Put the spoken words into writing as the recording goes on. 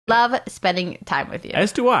Love spending time with you.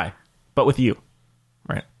 As do I, but with you,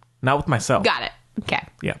 right? Not with myself. Got it. Okay.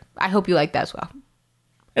 Yeah. I hope you like that as well.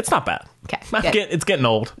 It's not bad. Okay. It's getting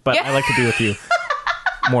old, but I like to be with you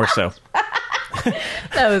more so.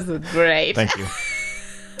 That was great. Thank you.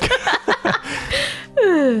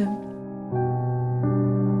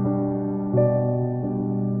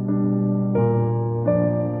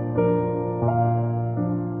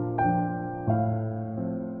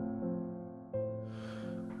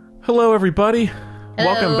 Hello, everybody.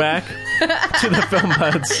 Hello. Welcome back to the Film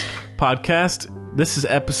Buds podcast. This is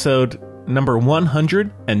episode number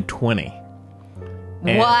 120.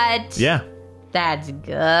 And what? Yeah. That's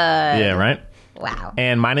good. Yeah, right? Wow.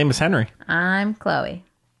 And my name is Henry. I'm Chloe.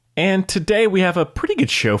 And today we have a pretty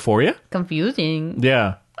good show for you. Confusing.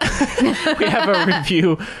 Yeah. We have a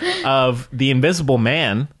review of The Invisible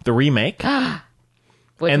Man, the remake.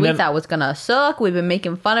 Which And we then- thought was gonna suck. We've been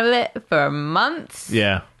making fun of it for months.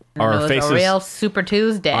 Yeah. And it was a real Super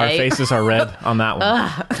Tuesday. Our faces are red on that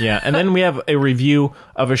one. Yeah. And then we have a review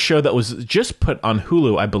of a show that was just put on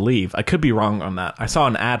Hulu, I believe. I could be wrong on that. I saw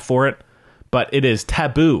an ad for it, but it is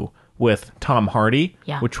Taboo with Tom Hardy,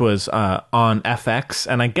 which was on FX.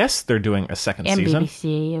 And I guess they're doing a second and season.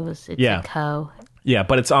 BBC. It's a co. Yeah,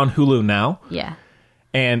 but it's on Hulu now. Yeah.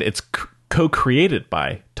 And it's co-created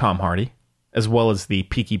by Tom Hardy, as well as the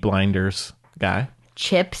Peaky Blinders guy.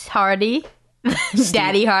 Chips Hardy.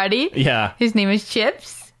 Daddy Hardy. Yeah. His name is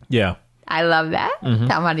Chips. Yeah. I love that. Mm-hmm.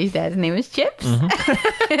 Tom Hardy's dad's name is Chips.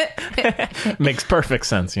 Makes perfect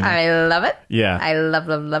sense, you know. I love it. Yeah. I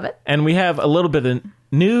love it. And we have a little bit of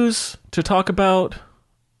news to talk about.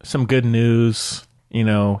 Some good news. You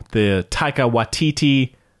know, the Taika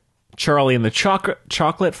Waititi, Charlie and the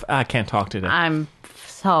Chocolate... I can't talk today. I'm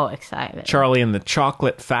so excited. Charlie and the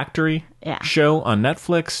Chocolate Factory show on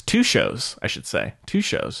Netflix. 2 shows, I should say. 2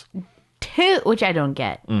 shows. 2, which I don't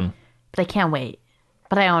get. But I can't wait.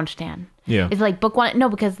 But I don't understand. Yeah. It's like book 1. No,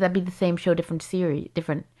 because that'd be the same show, different series,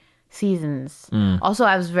 different seasons. Also,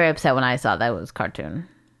 I was very upset when I saw that it was cartoon.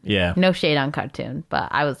 Yeah. No shade on cartoon, but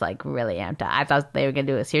I was like really amped up. I thought they were going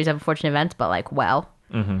to do a series of unfortunate events, but like, well.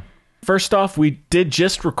 First off, we did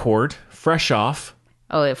just record, fresh off.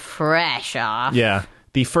 Oh, fresh off. Yeah.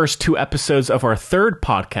 The first 2 episodes of our 3rd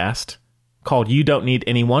podcast called You Don't Need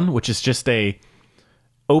Anyone, which is just a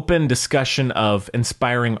open discussion of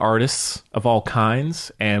inspiring artists of all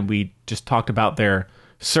kinds. And we just talked about their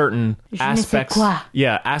certain aspects.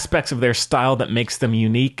 Aspects of their style that makes them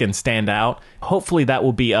unique and stand out. Hopefully that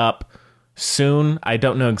will be up soon. I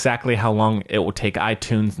don't know exactly how long it will take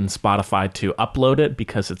iTunes and Spotify to upload it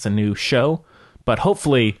because it's a new show, but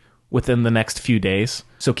hopefully within the next few days.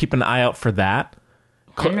 So keep an eye out for that.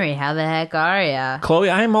 Henry, how the heck are ya? Chloe,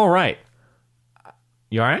 I am all right.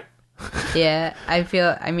 You all right? Yeah, I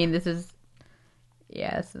feel, I mean, this is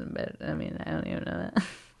a bit, I mean, I don't even know that.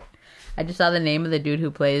 I just saw the name of the dude who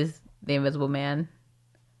plays the Invisible Man.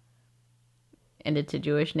 And it's a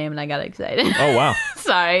Jewish name, and I got excited. Oh, wow.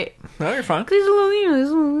 Sorry. No, you're fine.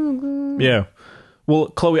 Yeah. Well,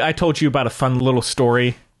 Chloe, I told you about a fun little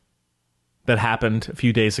story that happened a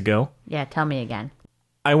few days ago. Yeah, tell me again.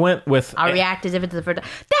 I went with... I'll react as if it's the first time.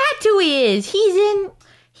 That's who he is! He's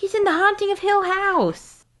in The Haunting of Hill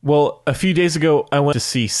House. Well, a few days ago, I went to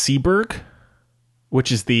see Seberg,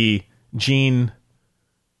 which is the Gene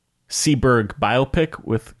Seberg biopic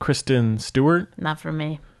with Kristen Stewart. Not for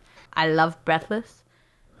me. I love Breathless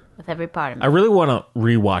with every part of me. I really want to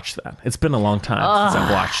rewatch that. It's been a long time since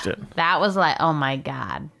I've watched it. That was like, oh my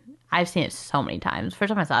God. I've seen it so many times. First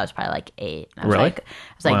time I saw it was probably like 8. I was Really? I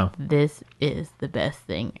was like, Wow. This is the best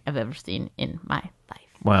thing I've ever seen in my life.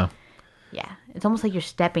 Wow. Yeah. It's almost like you're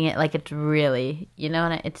stepping it, like it's really, you know,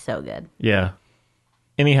 and it's so good. Yeah.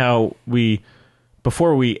 Anyhow,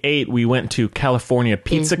 before we ate, we went to California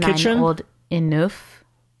Pizza Is 9 Kitchen. old enough?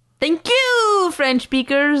 Thank you, French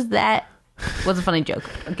speakers. That was a funny joke.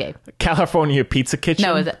 Okay. California Pizza Kitchen.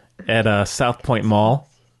 No, is it? At South Point Mall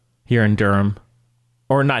here in Durham.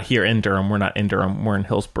 Or not here in Durham. We're not in Durham. We're in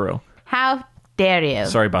Hillsborough. How dare you?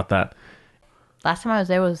 Sorry about that. Last time I was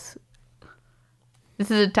there was... This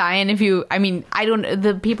is a tie-in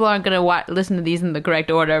the people aren't going to listen to these in the correct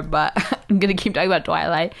order, but I'm going to keep talking about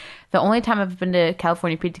Twilight. The only time I've been to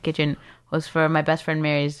California Pizza Kitchen was for my best friend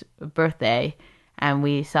Mary's birthday, and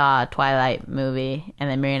we saw a Twilight movie, and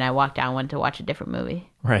then Mary and I walked out and went to watch a different movie.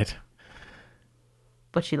 Right.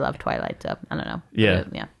 But she loved Twilight, so I don't know. Yeah.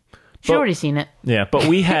 Yeah. She'd already seen it. Yeah, but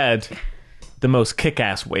we had the most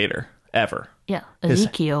kick-ass waiter ever. Yeah,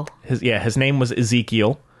 Ezekiel. His name was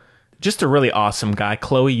Ezekiel. Just a really awesome guy.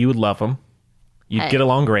 Chloe, you would love him. You'd get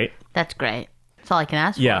along great. That's great. That's all I can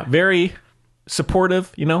ask for. Yeah, very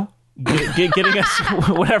supportive, you know, getting us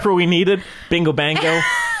whatever we needed. Bingo bango.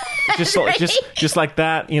 Just like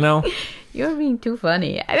that, you know. You're being too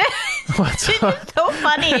funny. What's It's just so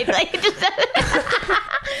funny. It's like it just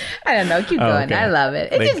I don't know. Keep going. Okay. I love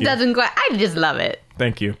it. It Thank just you. doesn't quite. I just love it.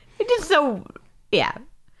 Thank you. It's just so. Yeah.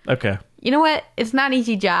 Okay. You know what? It's not an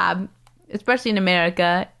easy job, especially in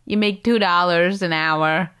America. You make $2 an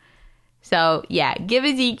hour. So yeah, give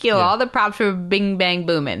Ezekiel all the props for Bing Bang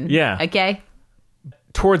Booming. Yeah. Okay.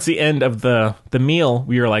 Towards the end of the meal,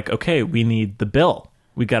 we were like, okay, we need the bill.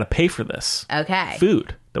 We got to pay for this Okay.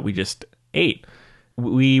 food that we just ate.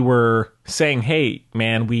 We were saying, hey,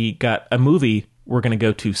 man, we got a movie we're going to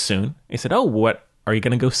go to soon. He said, oh, what are you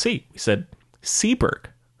going to go see? We said, Seberg,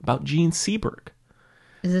 about Gene Seberg.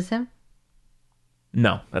 Is this him?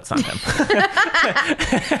 No, that's not him.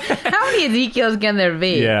 How many Ezekiels can there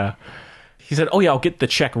be? Yeah. He said, oh, yeah, I'll get the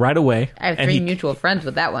check right away. I have And three he- mutual friends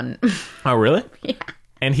with that one. Oh, really? Yeah.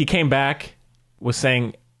 And he came back, was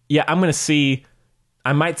saying, yeah, I might see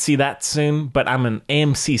that soon, but I'm an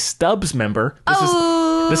AMC Stubbs member.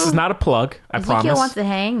 This is not a plug, I Ezekiel promise. wants to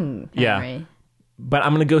hang. Yeah. Henry. But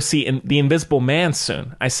I'm going to go see The Invisible Man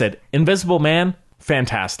soon. I said, Invisible Man,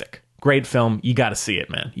 fantastic. Great film. You got to see it,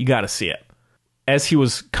 man. You got to see it. As he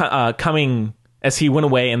was as he went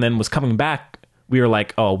away and then was coming back, we were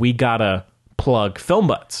like, oh, we got to plug Film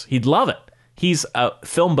Buds. He'd love it. He's a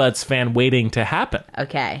Film Buds fan waiting to happen.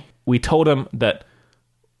 Okay. We told him that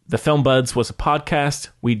the Film Buds was a podcast.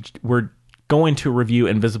 We were going to review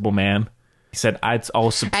Invisible Man. He said,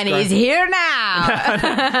 I'll subscribe. And he's here now.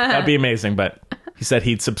 That'd be amazing, but he said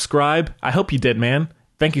he'd subscribe. I hope you did, man.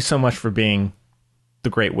 Thank you so much for being the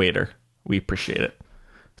great waiter. We appreciate it.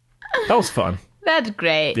 That was fun. That's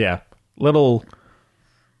great. Yeah. Little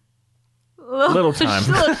time.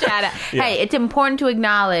 Little shout out. Yeah. Hey, it's important to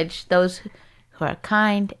acknowledge those who are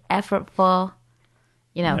kind, effortful,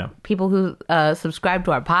 Yeah. people who subscribe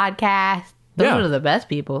to our podcast. Those Yeah. are the best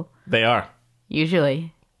people, They are.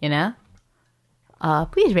 usually,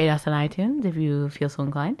 Please rate us on iTunes if you feel so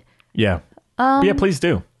inclined. Yeah. But yeah, please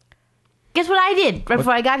do. Guess what I did right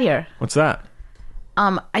before I got here? What's that?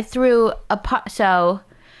 I threw so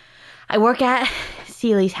I work at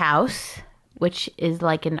Seely's house, which is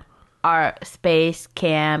like an art space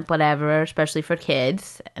camp, whatever, especially for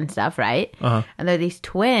kids and stuff, right? Uh-huh. And there are these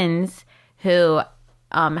twins who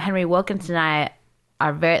Henry Wilkinson and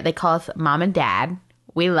I they call us mom and dad.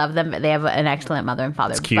 We love them. They have an excellent mother and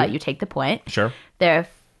father, cute. but you take the point. Sure. They're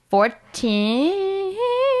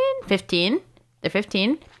 15. They're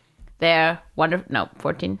 15. They're wonderful. No,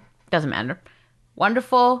 14. Doesn't matter.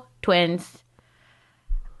 Wonderful twins.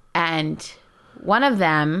 And one of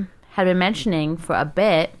them had been mentioning for a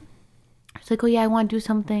bit. It's like, oh yeah, I want to do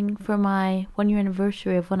something for my 1 year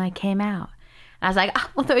anniversary of when I came out. And I was like,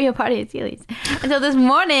 we'll throw you a party at Seely's. And so this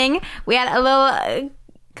morning we had a little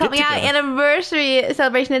coming out Get-together. anniversary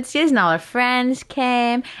celebration at Seely's, and all our friends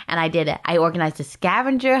came. And I organized a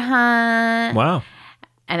scavenger hunt. Wow.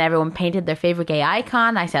 And everyone painted their favorite gay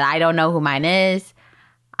icon. I said, I don't know who mine is.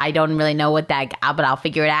 I don't really know what but I'll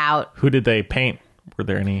figure it out. Who did they paint? Were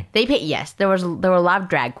there any? Yes, there were a lot of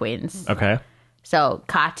drag queens. Okay. So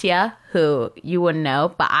Katya, who you wouldn't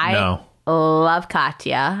know, but I No. love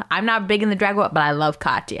Katya. I'm not big in the drag world, but I love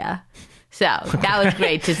Katya. So that was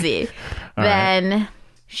great to see. Then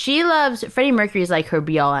she loves Freddie Mercury's like her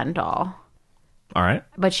be all end all, All right.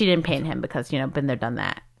 but she didn't paint him because been there, done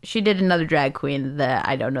that. She did another drag queen that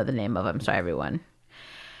I don't know the name of. I'm sorry, everyone.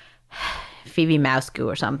 Phoebe Mousegoo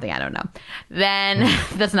or something. I don't know. Then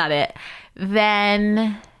that's not it.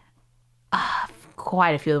 Then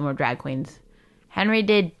quite a few of them were drag queens.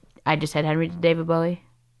 I just said Henry did David Bowie.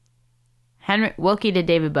 Wilkie did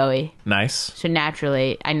David Bowie. Nice. So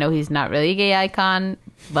naturally, I know he's not really a gay icon,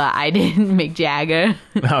 but I did Mick Jagger.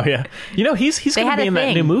 Oh yeah. He's going to had be a in that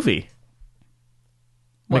thing. new movie.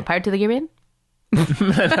 What, Pirates of the Caribbean?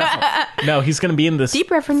 No, he's going to be in this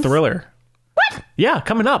Deep reference. thriller. What? Yeah,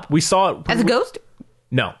 coming up. We saw it. As a ghost?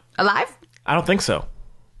 No, Alive? I don't think so.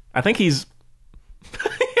 I think he's.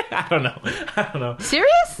 I don't know.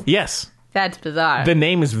 Serious? Yes, That's bizarre. the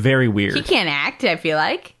name is very weird. He can't act, I feel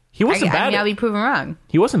like. He wasn't bad. I'll be proven wrong.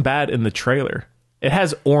 He wasn't bad in the trailer. It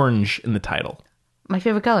has orange in the title. My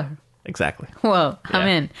favorite color. Exactly. Whoa, I'm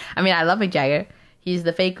Yeah. in. I mean, I love Mick Jagger. He's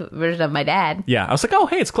the fake version of my dad. Yeah, I was like, oh,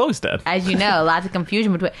 hey, it's Chloe's dad. As you know, lots of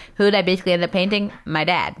confusion between who did I basically end up painting? My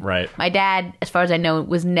dad. Right. My dad, as far as I know,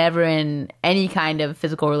 was never in any kind of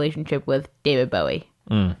physical relationship with David Bowie.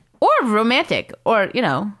 Or romantic, or,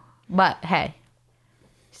 but hey.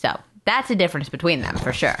 So, that's a difference between them,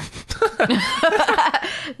 for sure.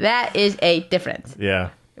 That is a difference. Yeah.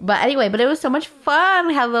 But anyway, but it was so much fun.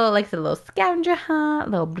 We had a little, like, the little scavenger hunt,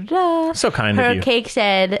 little blah. So kind Her of you. cake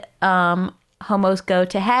said, homos go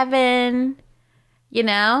to heaven, you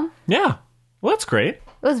know? Yeah. Well, that's great. It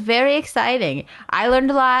was very exciting. I learned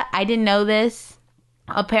a lot. I didn't know this.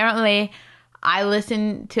 Apparently, I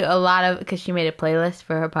listened to a lot of, because she made a playlist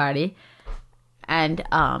for her party. And it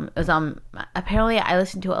was apparently I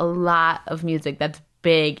listened to a lot of music that's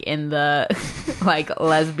big in the, like,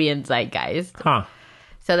 lesbian zeitgeist. Huh.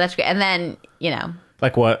 So that's great. And then, you know.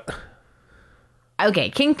 Like what?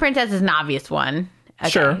 Okay, King Princess is an obvious one. Okay.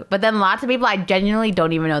 Sure. But then lots of people, I genuinely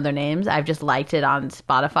don't even know their names. I've just liked it on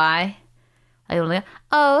Spotify. I don't know.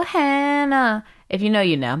 Oh, Hannah. If you know,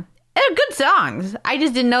 you know. They're good songs. I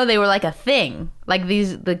just didn't know they were like a thing. Like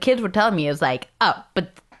the kids were telling me, it was like, oh,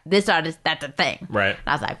 but this artist, that's a thing. Right. And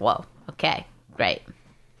I was like, whoa, okay, great.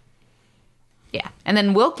 Yeah. And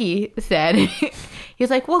then Wilkie said, he was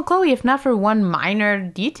like, well, Chloe, if not for one minor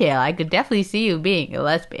detail, I could definitely see you being a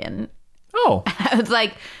lesbian. Oh. I was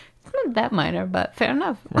like, it's not that minor, but fair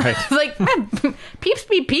enough. Right. It's like, man, peeps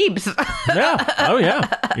be peeps. Yeah. Oh, yeah.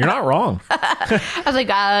 You're not wrong. I was like,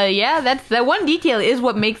 yeah, that's that one detail is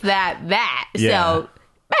what makes that. Yeah. So,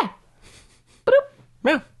 boop.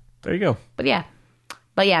 Yeah. There you go. But yeah,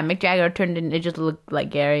 Mick Jagger turned in. It just looked like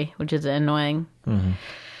Gary, which is annoying. Mm-hmm.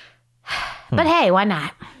 But hey, why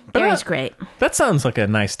not? Gary's great. That sounds like a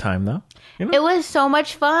nice time, though. You know? It was so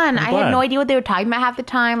much fun. I glad. had no idea what they were talking about half the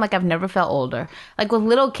time. Like, I've never felt older. Like, with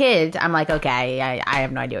little kids, I'm like, okay, I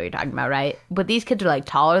have no idea what you're talking about, right? But these kids are, like,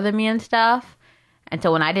 taller than me and stuff. And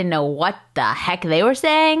so when I didn't know what the heck they were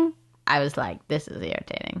saying, I was like, this is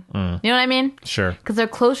irritating. You know what I mean? Sure. Because they're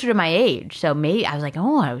closer to my age. So maybe I was like,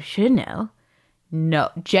 oh, I should know. No,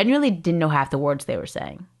 genuinely didn't know half the words they were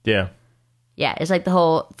saying. Yeah. Yeah, it's like the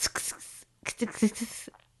whole...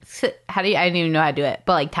 How do you... I don't even know how to do it.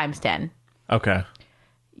 But, like, times 10. Okay.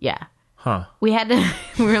 Yeah. Huh. We had to...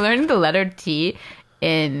 We were learning the letter T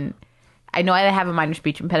in... I know I have a minor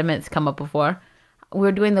speech impediment. It's come up before. We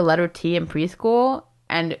were doing the letter T in preschool,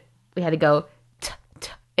 and we had to go...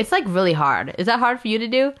 It's, like, really hard. Is that hard for you to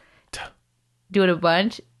do? Do it a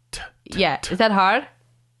bunch? Yeah. Is that hard?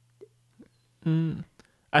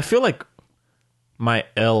 I feel like my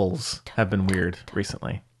L's have been weird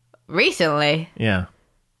recently. Recently? Yeah.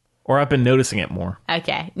 Or I've been noticing it more.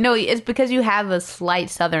 Okay. No, it's because you have a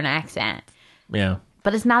slight southern accent. Yeah.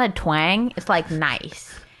 But it's not a twang. It's like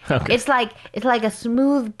nice. Okay. It's like a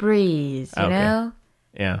smooth breeze, you know?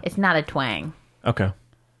 Yeah. It's not a twang. Okay.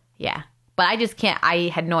 Yeah. But I just can't. I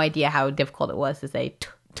had no idea how difficult it was to say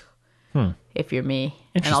if you're me.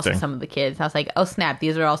 And also Interesting. some of the kids. I was like, oh snap,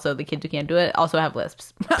 these are also the kids who can't do it. Also have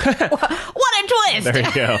lisps. What a twist! There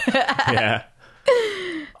you go. Yeah.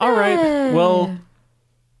 All right. Well,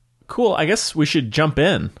 cool. I guess we should jump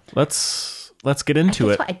in. Let's get into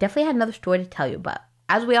it. I definitely had another story to tell you, but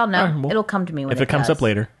as we all know, All right, well, it'll come to me when if it comes does. up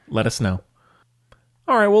later, let us know.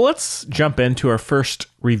 All right. Well, let's jump into our first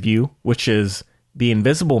review, which is The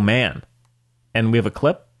Invisible Man. And we have a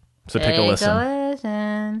clip, so take a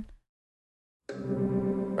listen.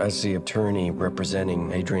 As the attorney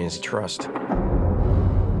representing Adrian's trust,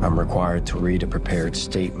 I'm required to read a prepared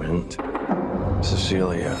statement.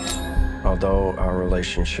 Cecilia, although our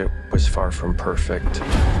relationship was far from perfect,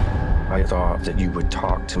 I thought that you would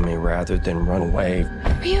talk to me rather than run away.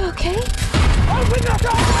 Are you okay?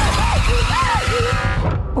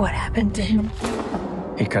 What happened to him?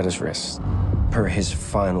 He cut his wrist. Per his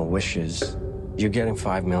final wishes, you're getting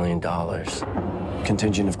 $5 million.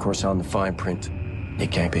 Contingent, of course, on the fine print. He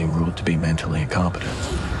can't be ruled to be mentally incompetent.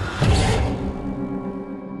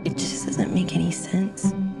 It just doesn't make any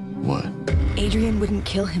sense. What? Adrian wouldn't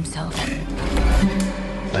kill himself.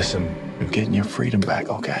 Listen, you're getting your freedom back,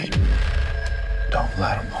 okay? Don't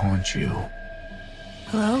let him haunt you.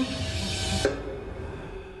 Hello?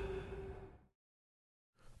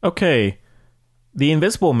 Okay. The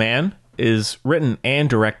Invisible Man is written and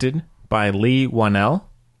directed by Lee Wanell.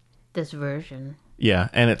 This version. Yeah,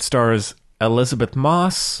 and it stars Elizabeth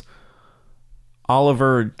Moss,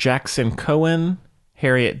 Oliver Jackson Cohen,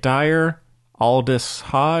 Harriet Dyer, Aldous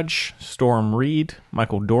Hodge, Storm Reed,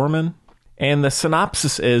 Michael Dorman. And the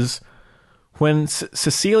synopsis is, when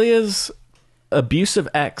Cecilia's abusive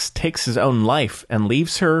ex takes his own life and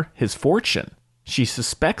leaves her his fortune, she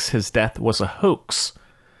suspects his death was a hoax,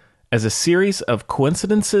 as a series of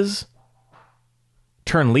coincidences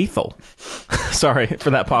turn lethal. Sorry for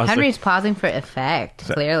that pause. Henry's pausing for effect,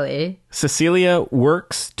 clearly. Cecilia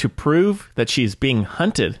works to prove that she's being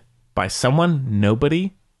hunted by someone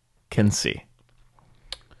nobody can see.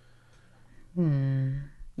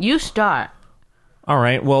 You start. All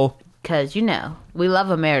right, well... Because, you know, we love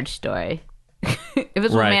a marriage story.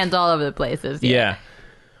 Invisible Right. Man's all over the places. Yeah.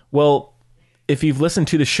 Well, if you've listened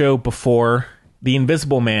to the show before, The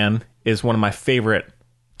Invisible Man is one of my favorite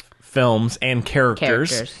films and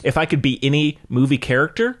characters. If I could be any movie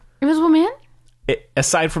character, Invisible Man?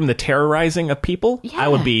 aside from the terrorizing of people, I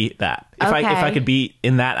would be that. If I could be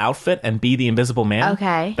in that outfit and be the Invisible Man,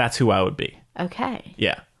 that's who I would be. Okay.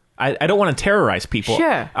 Yeah. I don't want to terrorize people.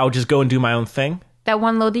 Sure. I would just go and do my own thing. That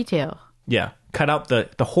one little detail. Yeah. Cut out the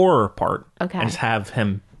horror part. Okay. And just have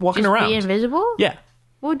him walking Just around. be invisible? Yeah.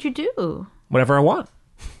 What would you do? Whatever I want.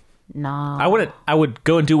 No. I would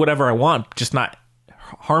go and do whatever I want, just not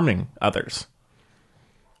harming others.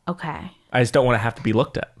 Okay. I just don't want to have to be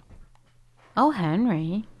looked at. Oh,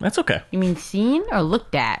 Henry. That's okay. You mean seen or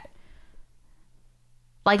looked at?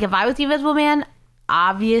 Like, if I was the Invisible Man,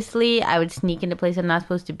 obviously I would sneak into places I'm not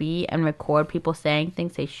supposed to be and record people saying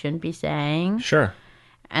things they shouldn't be saying. Sure.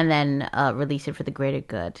 And then release it for the greater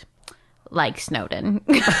good. Like Snowden.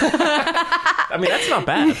 I mean, that's not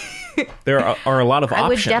bad. There are a lot of options. I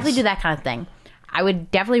would definitely do that kind of thing. I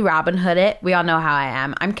would definitely Robin Hood it. We all know how I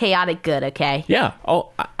am. I'm chaotic good, okay? Yeah.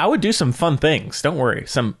 Oh, I would do some fun things. Don't worry.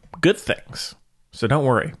 Some good things. So don't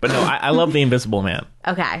worry. But no, I love The Invisible Man.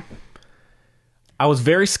 Okay. I was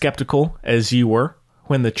very skeptical, as you were,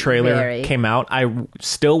 when the trailer came out. I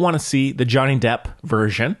still want to see the Johnny Depp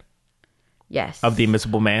version. Yes. Of The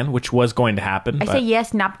Invisible Man, which was going to happen. I say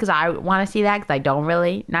yes, not because I want to see that, because I don't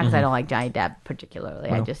really. Not because I don't like Johnny Depp particularly.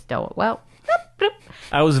 I just don't. Well,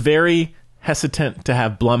 I was very hesitant to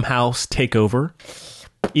have Blumhouse take over.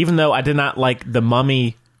 Even though I did not like the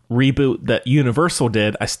Mummy reboot that Universal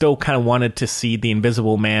did, I still kind of wanted to see The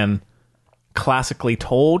Invisible Man classically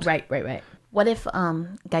told. Right. What if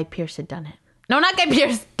Guy Pearce had done it? No, not Guy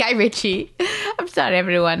Pearce. Guy Ritchie. I'm sorry,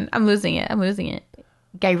 everyone. I'm losing it.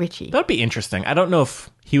 Guy Ritchie. That would be interesting. I don't know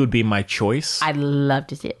if he would be my choice. I'd love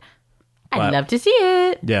to see it. I'd love to see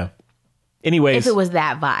it. Yeah. Anyways, if it was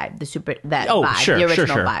that vibe, vibe, sure, the original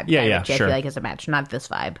sure. vibe. Yeah, Guy yeah, Ritchie, sure. I feel like it's a match, not this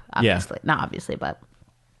vibe. Obviously, not obviously, but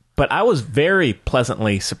I was very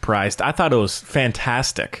pleasantly surprised. I thought it was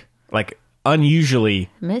fantastic, like unusually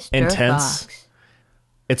Mr. intense. Fox.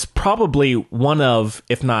 It's probably one of,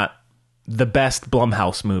 if not the best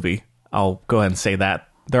Blumhouse movie. I'll go ahead and say that.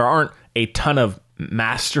 There aren't a ton of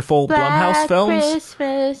masterful Blumhouse films,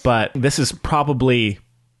 Christmas. but this is probably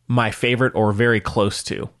my favorite or very close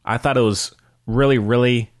to. I thought it was really,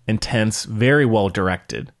 really intense, very well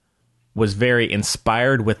directed, was very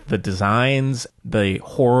inspired with the designs, the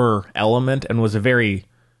horror element, and was a very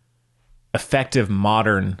effective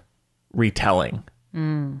modern retelling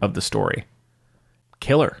of the story.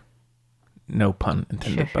 Killer. No pun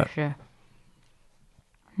intended. Sure.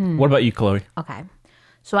 What about you, Chloe? Okay.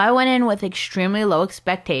 So I went in with extremely low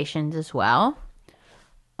expectations as well.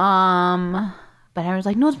 But Henry was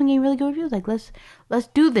like, no, it's been getting really good reviews. Like, let's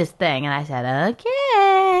do this thing. And I said,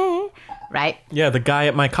 okay. Right? Yeah, the guy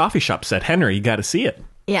at my coffee shop said, Henry, you got to see it.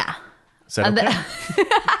 Yeah. Said, okay.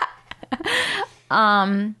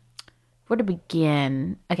 Where to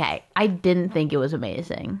begin? Okay. I didn't think it was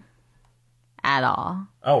amazing at all.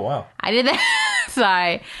 Oh, wow. I didn't.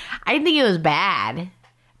 Sorry. I didn't think it was bad.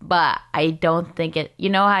 But I don't think it... You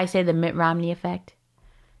know how I say the Mitt Romney effect?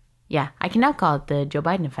 Yeah, I can now call it the Joe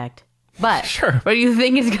Biden effect. But sure. But you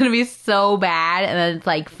think it's going to be so bad, and then it's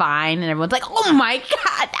like fine, and everyone's like, oh my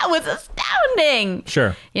God, that was astounding.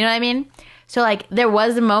 Sure. You know what I mean? So, like, there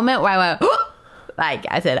was a moment where I went, oh! Like,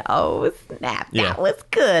 I said, oh, snap, that was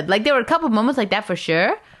good. Like, there were a couple moments like that for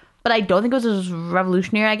sure. But I don't think it was as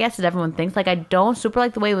revolutionary, I guess, as everyone thinks. Like, I don't super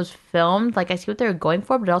like the way it was filmed. Like, I see what they were going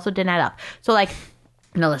for, but it also didn't add up. So, like...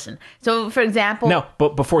 No, listen. So, for example... No,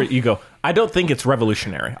 but before you go, I don't think it's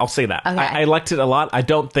revolutionary. I'll say that. Okay. I liked it a lot. I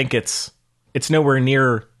don't think it's nowhere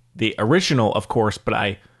near the original, of course,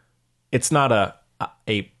 but it's not a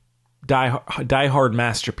die-hard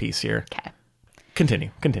masterpiece here. Okay.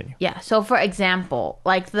 Continue. Yeah, so for example,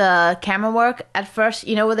 like the camera work, at first,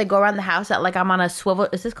 you know where they go around the house at, like, I'm on a swivel...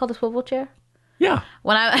 Is this called a swivel chair? Yeah.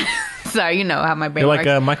 When I... Sorry, you know how my brain You're works.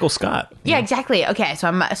 like Michael Scott. Yeah, exactly. Okay,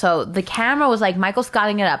 so the camera was like Michael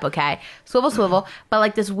Scotting it up, okay? Swivel, but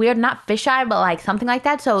like this weird, not fisheye, but like something like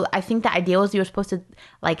that. So I think the idea was you were supposed to,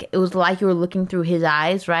 like, it was like you were looking through his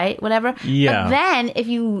eyes, right? Whatever. Yeah. But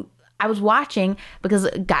then I was watching, because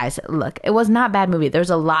guys, look, it was not a bad movie. There's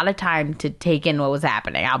a lot of time to take in what was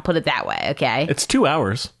happening. I'll put it that way, okay? It's 2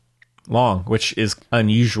 hours long, which is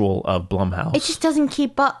unusual of Blumhouse. It just doesn't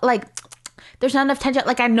keep up, like... There's not enough tension.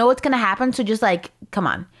 Like, I know it's going to happen, so just, like, come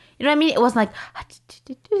on. You know what I mean? It wasn't like...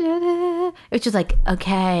 It was just like,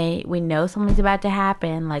 okay, we know something's about to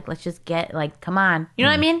happen. Like, let's just get, like, come on. You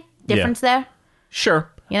know what I mean? Difference there?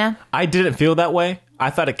 Sure. You know? I didn't feel that way.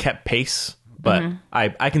 I thought it kept pace, but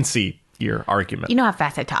I can see your argument. You know how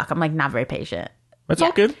fast I talk. I'm like not very patient. That's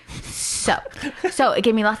all good. So it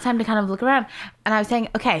gave me lots of time to kind of look around, and I was saying,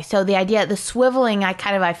 okay, so the idea, the swiveling, I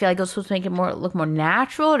feel like it was supposed to make it look more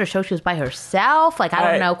natural, to show she was by herself. Like I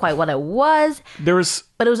don't know quite what it was.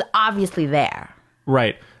 But it was obviously there,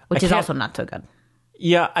 right? Which is also not so good.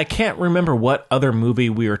 Yeah, I can't remember what other movie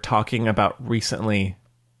we were talking about recently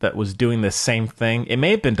that was doing the same thing. It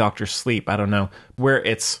may have been Dr. Sleep. I don't know, where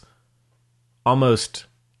it's almost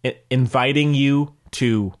inviting you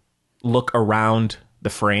to look around the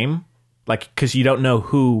frame, like, because you don't know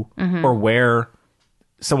who or where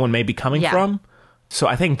someone may be coming from. So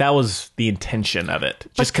I think that was the intention of it.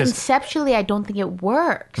 Just because conceptually, I don't think it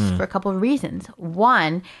works for a couple of reasons.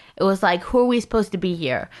 One, it was like, who are we supposed to be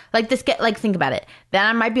here? Like think about it. Then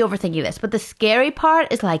I might be overthinking this, but the scary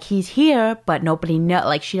part is like he's here, but nobody know.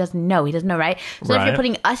 Like she doesn't know. He doesn't know, right? So if you're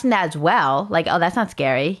putting us in that as well, like, oh, that's not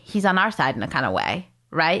scary. He's on our side in a kind of way,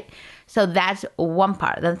 right? So that's one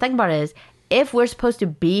part. Then the second part is, if we're supposed to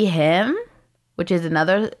be him, which is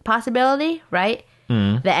another possibility, right?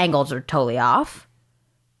 The angles are totally off.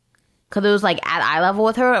 Because it was like at eye level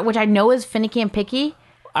with her, which I know is finicky and picky.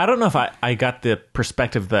 I don't know if I got the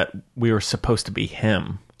perspective that we were supposed to be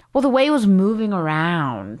him. Well, the way it was moving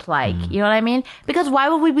around, like, you know what I mean? Because why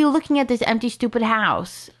would we be looking at this empty, stupid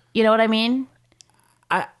house? You know what I mean?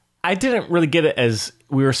 I didn't really get it as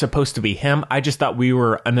we were supposed to be him. I just thought we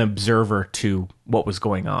were an observer to what was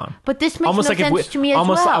going on. But this makes no sense to me as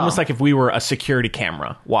well. Almost like if we were a security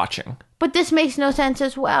camera watching. But this makes no sense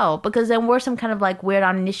as well, because then we're some kind of like weird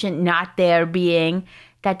omniscient not there being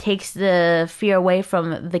that takes the fear away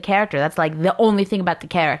from the character. That's like the only thing about the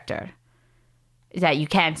character is that you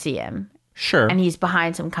can't see him. Sure. And he's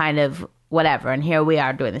behind some kind of whatever, and here we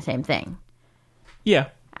are doing the same thing. Yeah.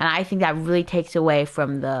 And I think that really takes away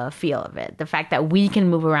from the feel of it. The fact that we can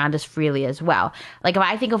move around as freely as well. Like,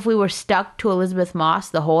 if we were stuck to Elizabeth Moss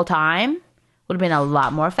the whole time, would have been a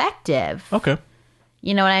lot more effective. Okay.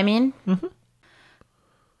 You know what I mean? Mm-hmm.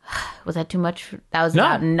 Was that too much? That was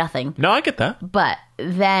about nothing. No, I get that. But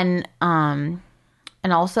then, and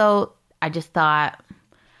also, I just thought,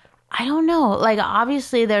 I don't know. Like,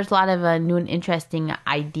 obviously, there's a lot of new and interesting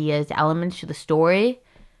ideas, elements to the story,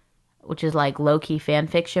 which is like low-key fan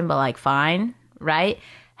fiction, but like fine, right?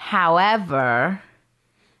 However,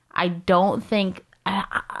 I don't think,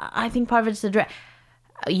 I think part of it's the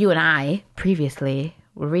you and I previously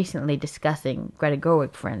were recently discussing Greta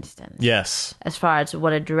Gerwig, for instance. Yes. As far as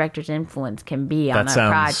what a director's influence can be on a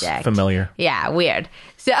project. That sounds familiar. Yeah, weird.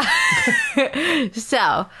 So,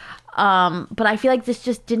 but I feel like this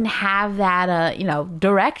just didn't have that,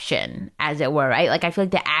 direction, as it were, right? Like, I feel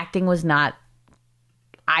like the acting was not,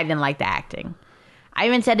 I didn't like the acting. I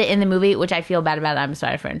even said it in the movie, which I feel bad about. I'm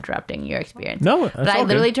sorry for interrupting your experience. No, that's but I all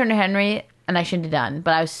literally good. turned to Henry, and I shouldn't have done.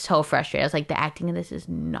 But I was so frustrated. I was like, the acting in this is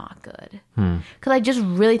not good. Because I just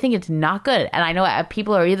really think it's not good. And I know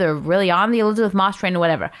people are either really on the Elizabeth Moss train or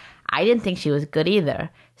whatever. I didn't think she was good either.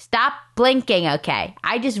 Stop blinking, okay?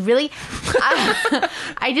 I just really,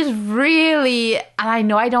 and I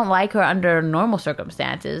know I don't like her under normal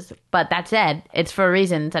circumstances, but that said, it's for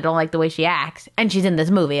reasons. I don't like the way she acts, and she's in this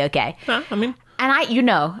movie, okay? I mean, and I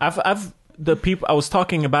was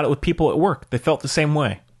talking about it with people at work. They felt the same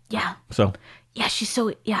way. Yeah. So. Yeah,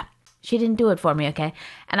 she didn't do it for me, okay?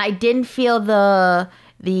 And I didn't feel I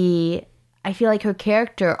feel like her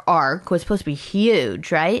character arc was supposed to be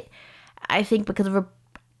huge, right? I think because of her,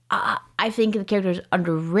 I think the character is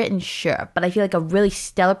underwritten, sure, but I feel like a really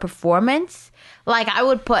stellar performance. Like, I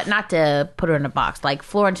would not to put her in a box, like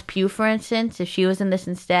Florence Pugh, for instance, if she was in this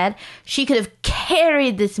instead, she could have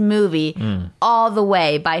carried this movie all the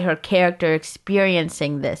way by her character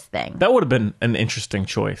experiencing this thing. That would have been an interesting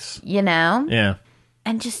choice. You know? Yeah.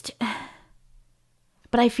 And just,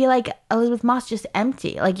 but I feel like Elizabeth Moss just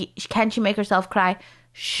empty. Like, can she make herself cry?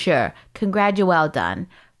 Sure. Well done.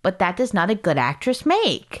 But that does not a good actress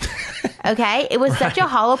make. Okay? It was such a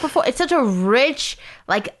hollow performance. It's such a rich,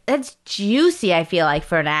 like, it's juicy, I feel like,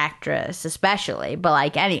 for an actress, especially. But,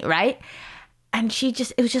 like, right? And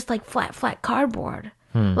it was just like flat cardboard.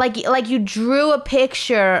 Like you drew a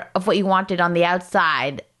picture of what you wanted on the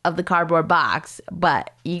outside of the cardboard box, but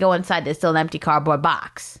you go inside, there's still an empty cardboard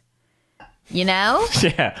box. You know?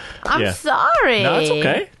 Yeah. I'm sorry. No, it's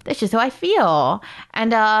okay. That's just how I feel.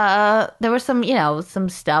 And there was some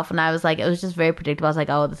stuff, and I was like, it was just very predictable. I was like,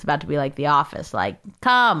 oh, this is about to be like The Office. Like,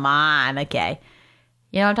 come on, okay.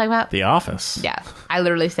 You know what I'm talking about? The Office. Yeah. I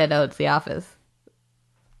literally said, oh, it's The Office.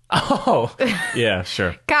 Oh, yeah,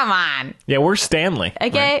 sure. Come on. Yeah, we're Stanley.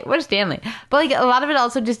 Okay, right? we're Stanley. But like a lot of it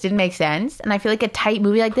also just didn't make sense. And I feel like a tight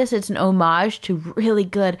movie like this, it's an homage to really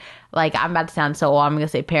good, like I'm about to sound so old, I'm gonna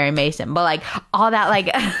say Perry Mason, but like all that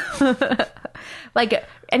like like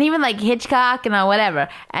and even like Hitchcock and whatever.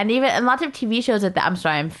 And lots of TV shows at the I'm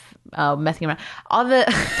sorry, I'm messing around. All the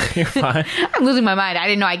You're fine. I'm losing my mind. I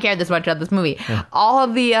didn't know I cared this much about this movie. Yeah. All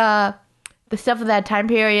of the stuff of that time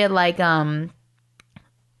period, like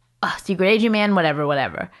Secret Agent Man,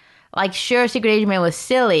 whatever. Like, sure, Secret Agent Man was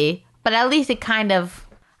silly, but at least it kind of,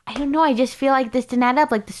 I don't know, I just feel like this didn't add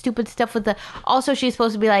up. Like, the stupid stuff with also, she's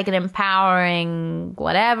supposed to be, like, an empowering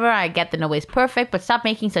whatever. I get that nobody's perfect, but stop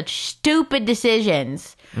making such stupid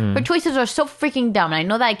decisions. Her choices are so freaking dumb, and I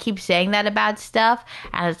know that I keep saying that about stuff,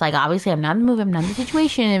 and it's like, obviously, I'm not in the movie, I'm not in the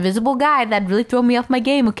situation, an invisible guy, that really threw me off my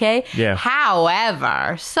game, okay? Yeah.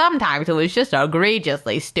 However, sometimes it was just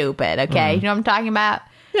egregiously stupid, okay? You know what I'm talking about?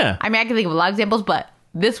 Yeah. I mean, I can think of a lot of examples, but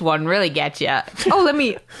this one really gets you.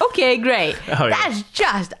 Okay, great. Oh, yeah. That's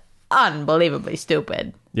just unbelievably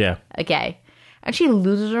stupid. Yeah. Okay. And she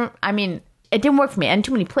loses her. I mean, it didn't work for me. And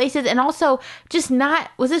too many places. And also, just not.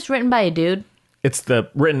 Was this written by a dude? It's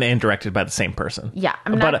written and directed by the same person. Yeah.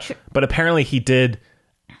 I'm not sure. But apparently he did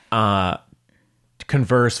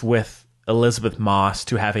converse with Elizabeth Moss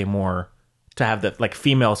to have the like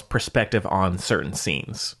female's perspective on certain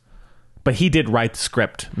scenes. But he did write the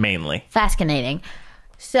script mainly. Fascinating.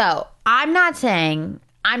 So, I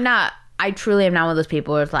truly am not one of those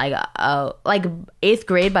people where it's like 8th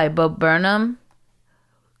Grade by Bo Burnham.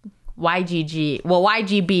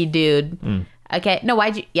 YGB, dude. Okay. No,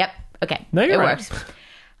 YG. Yep. Okay. No, you're it right. works.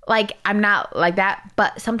 Like, I'm not like that,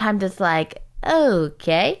 but sometimes it's like,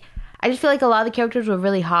 okay. I just feel like a lot of the characters were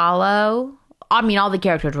really hollow. I mean, all the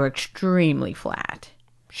characters were extremely flat.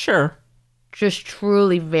 Sure. Just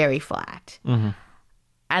truly very flat. Mm-hmm.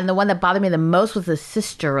 And the one that bothered me the most was the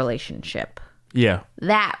sister relationship. Yeah.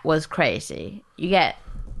 That was crazy. And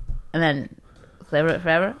then live it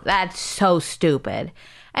forever? That's so stupid.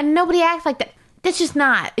 And nobody acts like that. It's just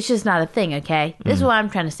not a thing, okay? This is what I'm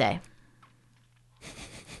trying to say.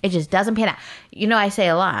 It just doesn't pan out. You know, I say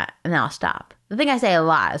a lot, and then I'll stop. The thing I say a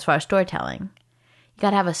lot as far as storytelling, you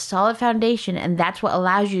gotta have a solid foundation, and that's what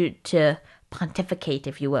allows you to pontificate,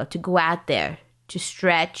 if you will, to go out there, to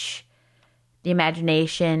stretch the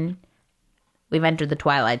imagination. We've entered the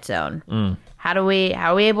Twilight Zone. How are we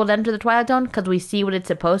able to enter the Twilight Zone? Because we see what it's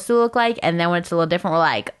supposed to look like, and then when it's a little different, we're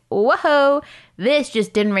like, whoa, this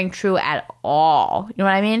just didn't ring true at all. You know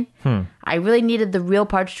what I mean? I really needed the real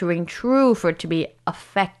parts to ring true for it to be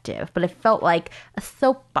effective, but it felt like a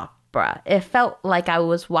soap opera. It felt like I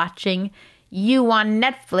was watching You on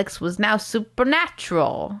Netflix Was Now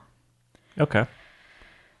Supernatural. Okay.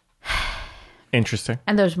 Interesting.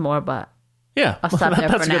 And there's more, but yeah, I'll stop there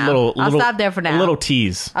that's for a good now. I'll stop there for now. A little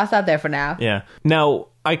tease. I'll stop there for now. Yeah. Now,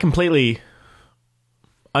 I completely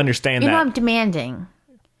understand You that. know, I'm demanding.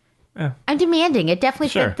 Yeah. I'm demanding. It definitely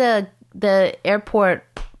Sure. fit the airport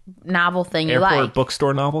novel thing you Airport like.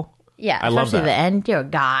 bookstore novel? Yeah, I love especially that. the end. Dear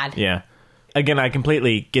God. Yeah. Again, I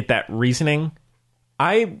completely get that reasoning.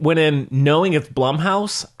 I went in knowing it's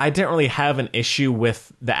Blumhouse. I didn't really have an issue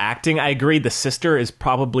with the acting. I agree the sister is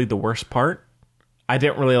probably the worst part. I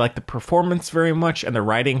didn't really like the performance very much, and the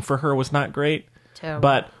writing for her was not great. Terrible.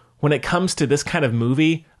 But when it comes to this kind of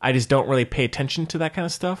movie, I just don't really pay attention to that kind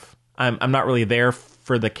of stuff. I'm not really there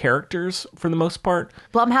for the characters for the most part.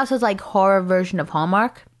 Blumhouse is like horror version of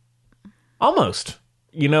Hallmark. Almost.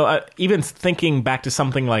 You know, even thinking back to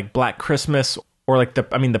something like Black Christmas or like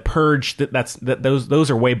the Purge, those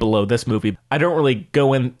are way below this movie. I don't really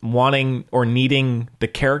go in wanting or needing the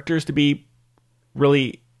characters to be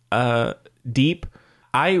really deep.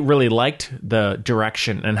 I really liked the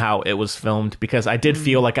direction and how it was filmed because I did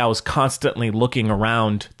feel like I was constantly looking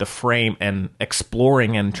around the frame and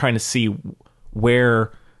exploring and trying to see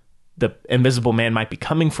where the Invisible Man might be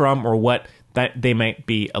coming from or what that they might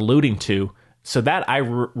be alluding to. So that I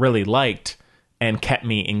really liked and kept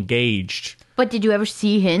me engaged. But did you ever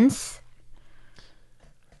see hints?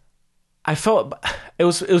 I felt it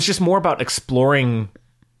was just more about exploring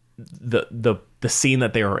the scene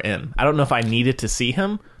that they were in. I don't know if I needed to see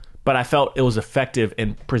him, but I felt it was effective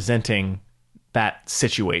in presenting that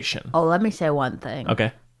situation. Oh, let me say one thing.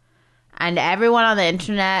 Okay. And everyone on the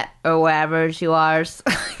internet or wherever you are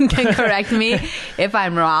can correct me if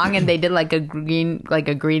I'm wrong. And they did like a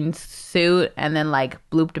green suit and then like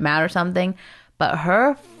blooped him out or something. But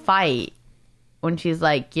her fight when she's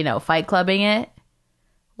like, you know, fight clubbing it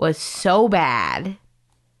was so bad.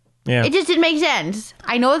 Yeah. It just didn't make sense.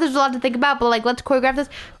 I know there's a lot to think about, but like, let's choreograph this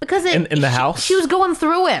because in the house. She was going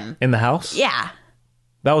through him. In the house. Yeah.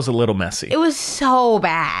 That was a little messy. It was so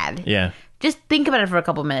bad. Yeah. Just think about it for a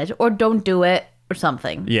couple minutes, or don't do it, or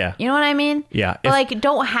something. Yeah. You know what I mean? Yeah. But like,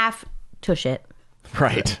 don't have to shit.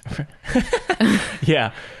 Right.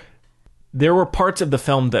 Yeah. There were parts of the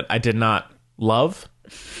film that I did not love.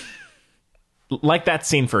 Like that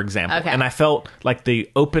scene, for example. Okay. And I felt like the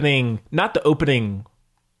opening, not the opening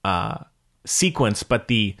sequence, but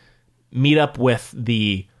the meet up with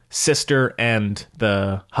the sister and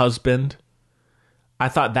the husband. I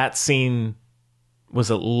thought that scene was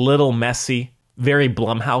a little messy, very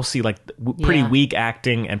Blumhousey, like pretty weak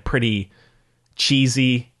acting and pretty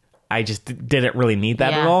cheesy. I just didn't really need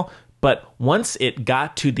that at all. But once it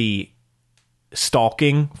got to the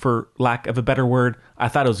stalking, for lack of a better word, I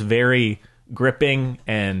thought it was very gripping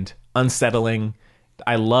and unsettling.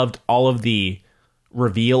 I loved all of the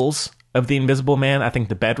reveals of the Invisible Man. I think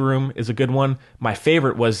the bedroom is a good one. My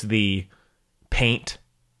favorite was the paint.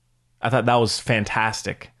 I thought that was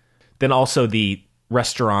fantastic. Then also the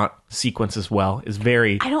restaurant sequence as well is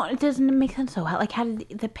very... It doesn't make sense though. How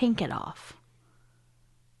did the paint get off?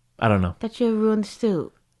 I don't know. That you ruined the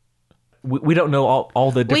suit. We don't know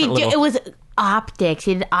all the different little... It was optics.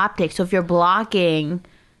 He did optics. So if you're blocking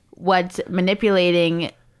what's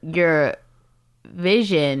manipulating your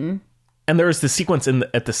vision... And there was the sequence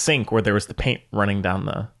at the sink where there was the paint running down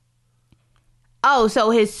the... Oh,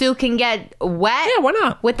 so his suit can get wet? Yeah, why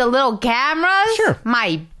not? With the little cameras? Sure.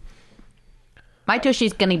 My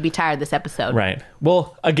tushy's gonna be tired this episode. Right.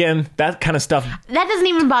 Well, again, that kind of stuff... That doesn't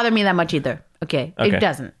even bother me that much either. Okay. It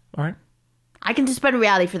doesn't. All right. I can suspend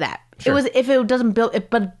reality for that. Sure. If it doesn't build,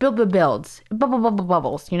 but builds.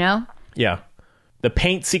 Bubbles, you know? Yeah. The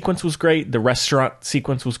paint sequence was great. The restaurant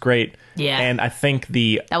sequence was great. Yeah. And I think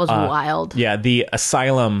That was wild. Yeah, the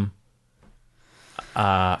asylum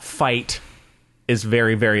fight is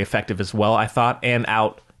very, very effective as well, I thought. And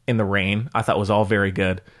out in the rain, I thought was all very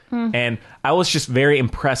good. And I was just very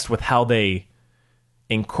impressed with how they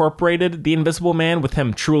incorporated the Invisible Man, with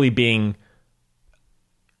him truly being...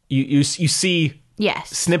 You see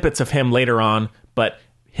snippets of him later on, but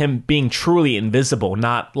him being truly invisible,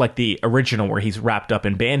 not like the original where he's wrapped up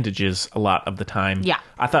in bandages a lot of the time. Yeah.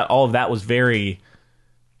 I thought all of that was very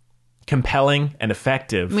compelling and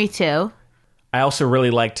effective. Me too. I also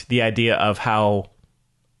really liked the idea of how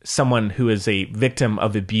someone who is a victim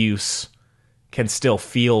of abuse can still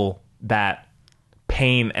feel that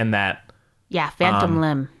pain and that... Yeah, phantom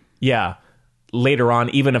limb. Yeah. Later on,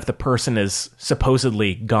 even if the person is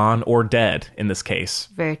supposedly gone or dead in this case.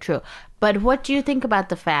 Very true. But what do you think about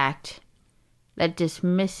the fact that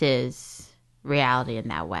dismisses reality in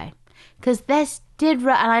that way? Because this did, and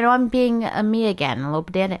I know I'm being a me again, a little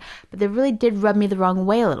pedantic, but they really did rub me the wrong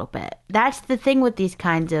way a little bit. That's the thing with these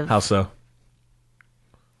kinds of... How so?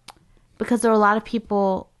 Because there are a lot of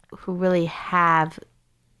people who really have...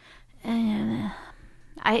 you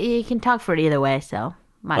can talk for it either way, so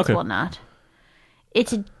might as well not.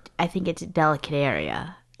 I think it's a delicate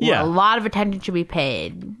area. Yeah. A lot of attention should be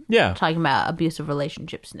paid. Yeah. Talking about abusive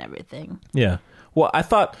relationships and everything. Yeah. Well, I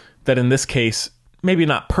thought that in this case, maybe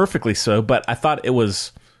not perfectly so, but I thought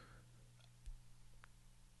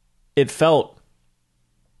it felt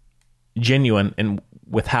genuine and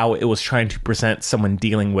with how it was trying to present someone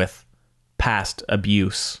dealing with past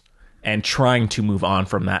abuse and trying to move on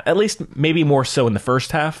from that. At least maybe more so in the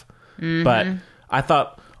first half. Mm-hmm. But I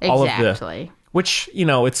thought all of the... Which,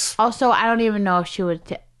 it's... Also, I don't even know if she would...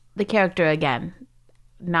 the character, again,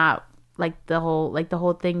 not... the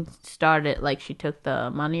whole thing started, she took the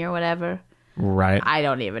money or whatever. Right. I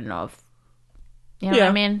don't even know if... You know what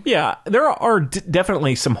I mean? Yeah. There are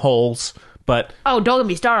definitely some holes, but... Oh, don't get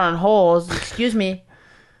me started on holes. Excuse me.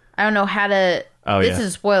 I don't know how to... Oh, this is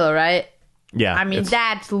a spoiler, right? Yeah. I mean,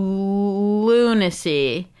 that's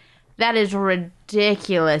lunacy. That is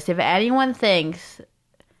ridiculous. If anyone thinks...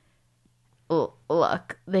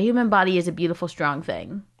 Look, the human body is a beautiful, strong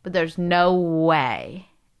thing, but there's no way.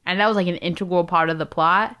 And that was an integral part of the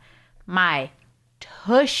plot. My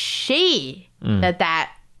tushy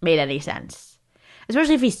that made any sense.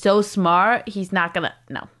 Especially if he's so smart, he's not gonna...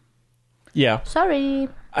 No. Yeah. Sorry.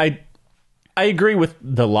 I agree with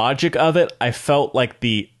the logic of it. I felt like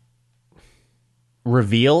the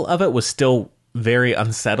reveal of it was still very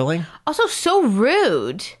unsettling. Also so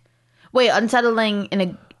rude. Wait, unsettling in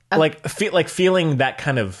a... feeling that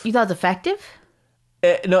kind of... You thought it was effective?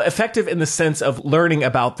 No, effective in the sense of learning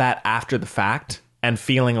about that after the fact and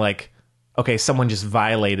feeling okay, someone just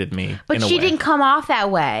violated me. But she didn't come off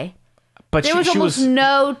that way. But there was almost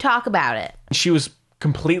no talk about it. She was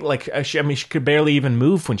completely she could barely even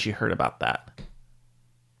move when she heard about that.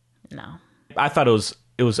 No. I thought it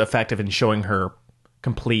was effective in showing her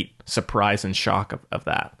complete surprise and shock of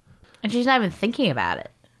that. And she's not even thinking about it.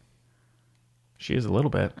 She is a little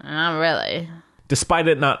bit. Not really. Despite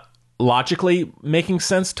it not logically making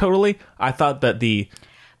sense totally, I thought that the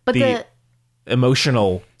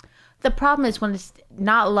emotional... The problem is when it's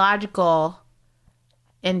not logical,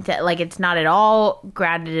 and like it's not at all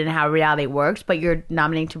grounded in how reality works, but you're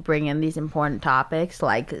nominating to bring in these important topics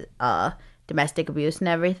like domestic abuse and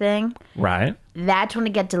everything. Right. That's when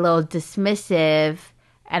it gets a little dismissive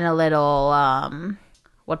and a little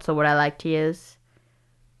what's the word I like to use?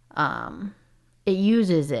 It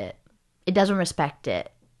uses it. It doesn't respect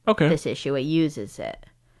it. Okay. This issue, it uses it.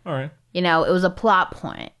 All right. You know, it was a plot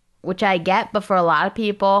point, which I get, but for a lot of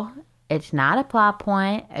people, it's not a plot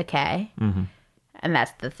point. Okay. Mm-hmm. And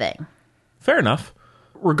that's the thing. Fair enough.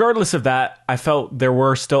 Regardless of that, I felt there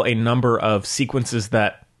were still a number of sequences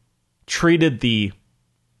that treated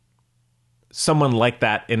someone like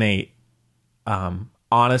that in a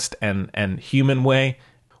honest and human way.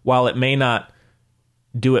 While it may not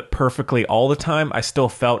do it perfectly all the time, I still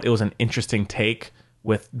felt it was an interesting take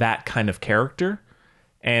with that kind of character.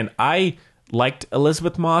 And I liked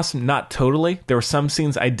Elizabeth Moss, not totally. There were some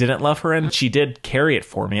scenes I didn't love her in. She did carry it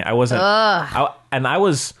for me. I wasn't...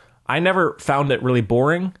 I never found it really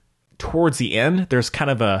boring. Towards the end, there's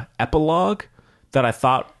kind of a epilogue that I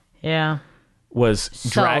thought was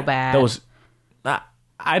so bad. That was...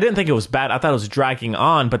 I didn't think it was bad. I thought it was dragging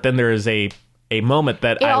on, but then there is a moment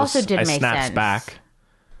that I snapped sense. back.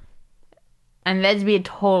 And that'd be a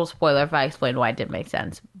total spoiler if I explained why it didn't make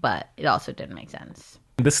sense, but it also didn't make sense.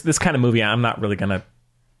 This kind of movie, I'm not really gonna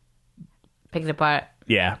pick it apart.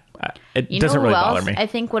 Yeah, it doesn't really bother me. I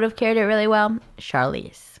think would have carried it really well.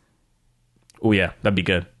 Charlize. Oh yeah, that'd be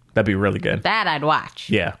good. That'd be really good. That I'd watch.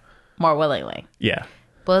 Yeah, more willingly. Yeah.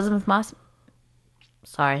 But Elizabeth Moss.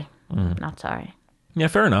 Sorry, not sorry. Yeah,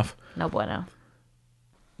 fair enough. No bueno.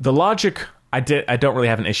 The logic, I don't really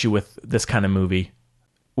have an issue with this kind of movie.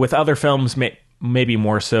 With other films, maybe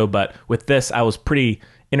more so, but with this, I was pretty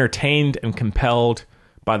entertained and compelled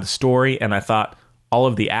by the story, and I thought all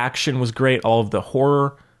of the action was great. All of the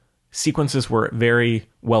horror sequences were very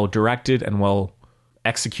well directed and well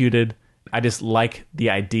executed. I just like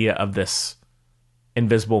the idea of this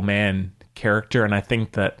Invisible Man character, and I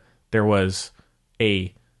think that there was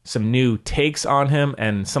some new takes on him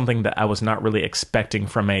and something that I was not really expecting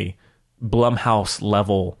from a Blumhouse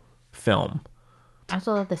level film. I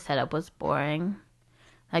also thought the setup was boring.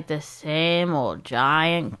 Like the same old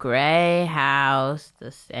giant gray house,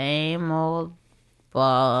 the same old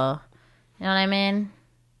ball. You know what I mean?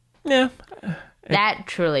 Yeah. That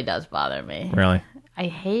truly does bother me. Really? I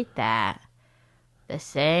hate that. The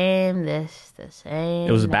same, the same.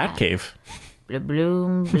 It was a that. Batcave.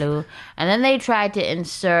 Blue. And then they tried to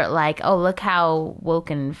insert like, oh, look how woke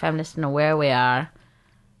and feminist and aware we are.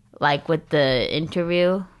 Like with the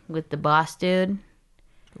interview with the boss dude.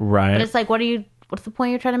 Right. But it's like, what's the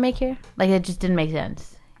point you're trying to make here? Like, it just didn't make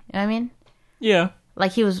sense. You know what I mean? Yeah.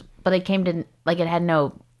 Like but it came to, like,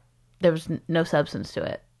 there was no substance to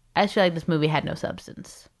it. I just feel like this movie had no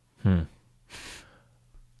substance. And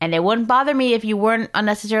it wouldn't bother me if you weren't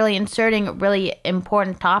unnecessarily inserting really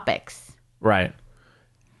important topics. Right.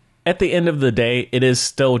 At the end of the day, it is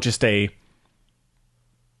still just a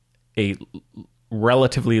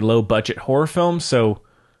relatively low budget horror film, so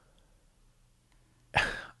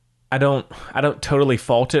I don't totally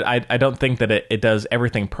fault it. I don't think that it does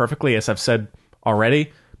everything perfectly, as I've said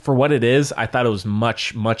already. For what it is, I thought it was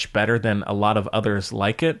much, much better than a lot of others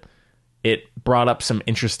like it. It brought up some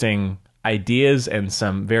interesting ideas and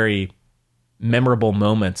some very memorable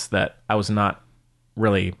moments that I was not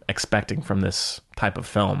really expecting from this type of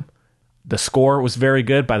film. The score was very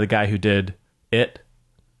good by the guy who did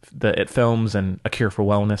the It films and A Cure for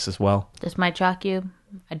Wellness as well. This might shock you.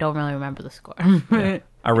 I don't really remember the score. Yeah,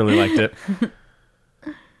 I really liked it.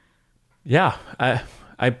 Yeah, I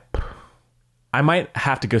might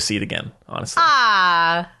have to go see it again, honestly.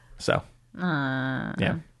 So,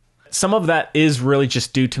 yeah. Some of that is really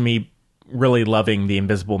just due to me really loving the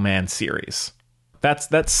Invisible Man series. That's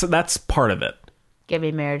part of it. Give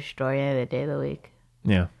me Marriage Story any day of the week.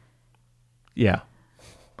 Yeah. Yeah.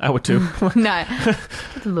 I would too. No,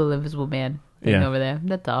 it's a little Invisible Man thing over there.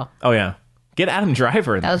 That's all. Oh, yeah. Get Adam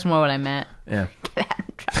Driver in That was more what I meant. Yeah.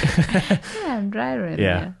 Get Adam Driver in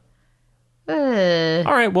there.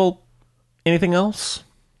 All right, well, anything else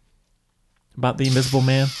about the Invisible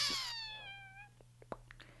Man?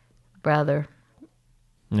 Brother.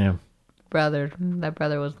 Yeah. Brother. That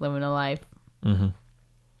brother was living a life. Mm-hmm.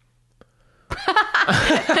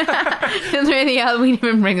 Is there anything else? We didn't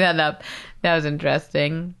even bring that up. That was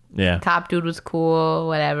interesting. Yeah. Top dude was cool,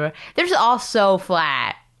 whatever. They're just all so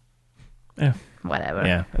flat. Yeah. Whatever.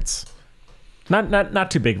 Yeah, it's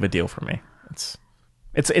not too big of a deal for me.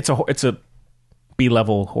 It's a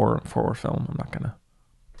B-level horror film. I'm not gonna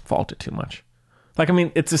fault it too much. Like, I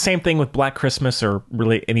mean, it's the same thing with Black Christmas or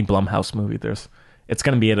really any Blumhouse movie. It's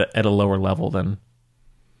gonna be at a lower level than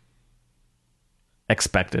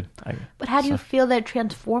expected. But how do you feel that it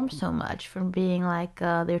transformed so much from being like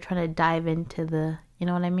they were trying to dive into the, you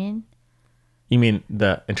know what I mean? You mean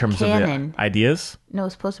in terms Canon. of the ideas? No,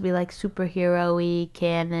 it's supposed to be like superhero-y,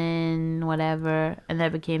 canon, whatever, and then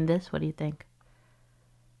it became this. What do you think?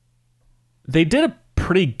 They did a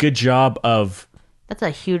pretty good job of... That's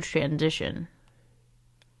a huge transition.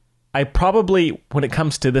 I probably, when it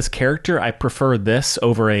comes to this character, I prefer this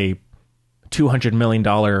over a $200 million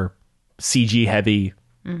CG-heavy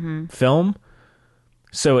film.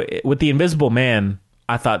 So with The Invisible Man,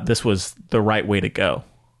 I thought this was the right way to go.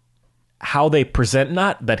 How they present,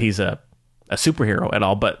 not that he's a superhero at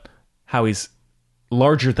all, but how he's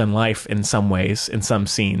larger than life in some ways, in some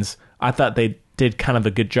scenes. I thought they did kind of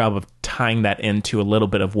a good job of tying that into a little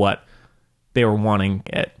bit of what they were wanting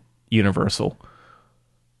at Universal.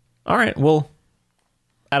 All right, well,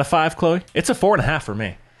 out of 5, Chloe, it's a 4.5 for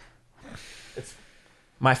me. It's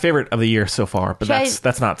my favorite of the year so far, but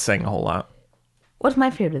that's not saying a whole lot. What's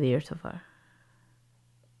my favorite of the year so far?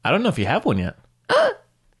 I don't know if you have one yet.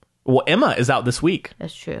 Well, Emma is out this week.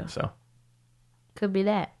 That's true. So could be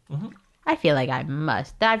that. I feel like I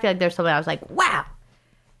must. I feel like there's something I was like, wow.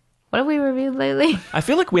 What have we reviewed lately? I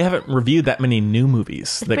feel like we haven't reviewed that many new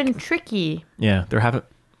movies. It's been tricky. Yeah, there haven't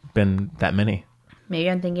been that many.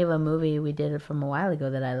 Maybe I'm thinking of a movie we did from a while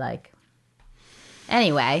ago that I like.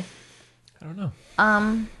 Anyway. I don't know.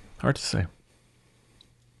 Hard to say.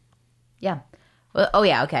 Yeah. Well, oh,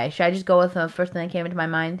 yeah, okay. Should I just go with the first thing that came into my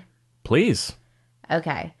mind? Please.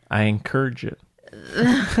 Okay. I encourage it.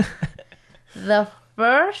 The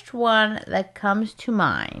first one that comes to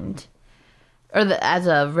mind, as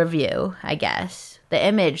a review, I guess, the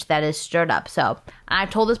image that is stirred up. So, I've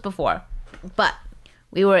told this before, but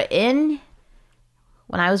we were in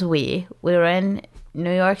in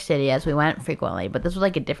New York City as we went frequently, but this was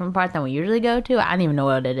like a different part than we usually go to. I don't even know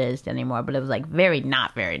what it is anymore, but it was like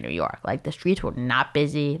not very New York. Like the streets were not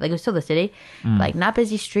busy. Like it was still the city, like not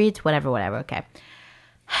busy streets, whatever. Okay.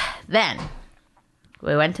 Then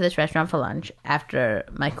we went to this restaurant for lunch after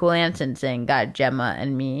my cool aunt Sing got Gemma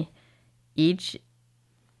and me each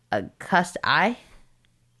a custom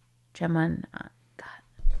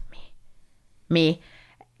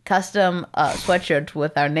sweatshirts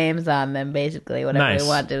with our names on them, basically whatever Nice. we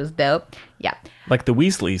wanted. It was dope. Yeah. Like the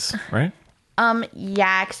Weasleys, right?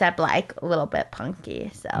 Yeah, except like a little bit punky.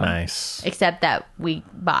 So Nice. Except that we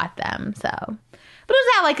bought them. So, but it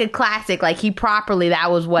was not like a classic. Like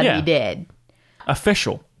that was what Yeah. he did.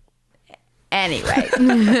 Official. Anyway,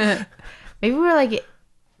 maybe we were like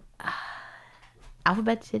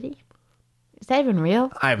Alphabet City. Is that even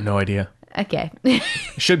real? I have no idea. Okay.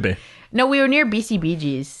 Should be. No, we were near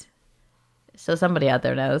BCBG's. So somebody out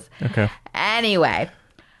there knows. Okay. Anyway.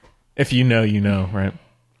 If you know, you know, right?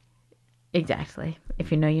 Exactly.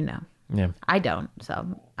 If you know, you know. Yeah. I don't, so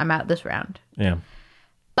I'm out this round. Yeah.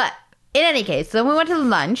 But in any case, so we went to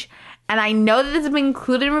lunch, and I know that this has been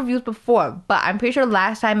included in reviews before, but I'm pretty sure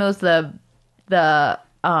last time it was the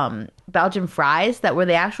Belgian fries that were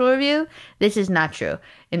the actual review. This is not true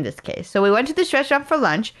in this case. So we went to this restaurant for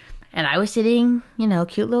lunch, and I was sitting,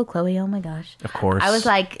 cute little Chloe. Oh my gosh. Of course. I was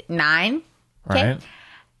like 9. Okay? Right.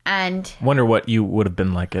 And Wonder what you would have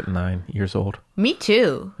been like at 9 years old. me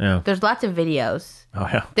too. Yeah. There's lots of videos. Oh,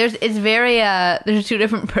 yeah. It's very there's 2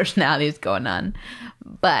 different personalities going on.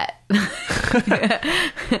 But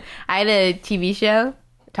I had a TV show,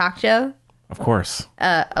 talk show. Of course.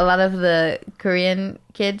 A lot of the Korean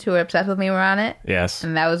kids who were obsessed with me were on it. Yes.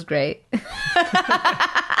 And that was great.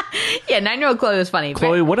 Yeah, 9-year-old Chloe was funny.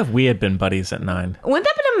 Chloe, what if we had been buddies at 9? Wouldn't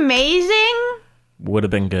that have been amazing? Would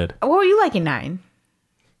have been good. What were you like in 9?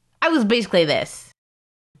 I was basically this.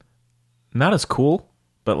 Not as cool,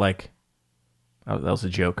 but like, that was a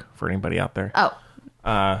joke for anybody out there. Oh.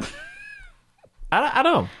 I don't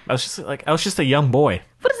know. I was just a young boy.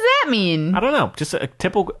 What does that mean? I don't know. Just a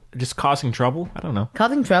typical, just causing trouble. I don't know.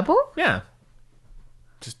 Causing trouble? Yeah.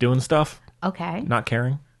 Just doing stuff, Okay. not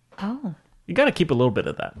caring. Oh. You got to keep a little bit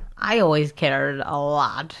of that. I always cared a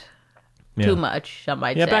lot. Yeah. Too much, some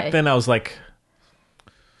might Yeah, say. back then I was like,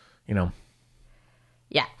 Yeah.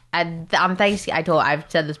 On Thanksgiving,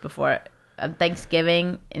 I've said this before. On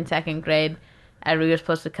Thanksgiving in 2nd grade, we were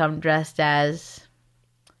supposed to come dressed as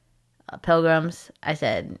pilgrims. I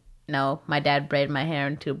said, no, my dad braided my hair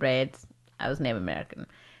in 2 braids. I was Native American.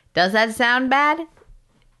 Does that sound bad?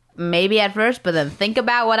 Maybe at first, but then think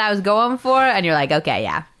about what I was going for, and you're like, okay,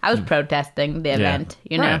 yeah, I was protesting the event,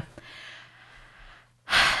 you know?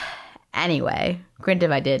 Right. Anyway, granted,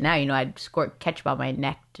 if I did it now, I'd squirt ketchup on my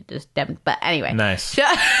neck to just but anyway. Nice.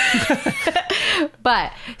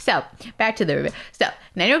 But, so, back to the review. So,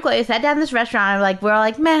 Daniel Clay sat down in this restaurant, and we're all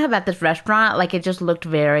like, meh about this restaurant. Like, it just looked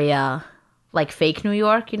very, like, fake New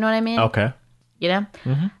York, you know what I mean? Okay. You know?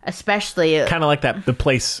 Mm-hmm. Especially... kind of like the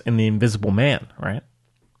place in The Invisible Man, right?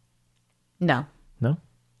 No. No?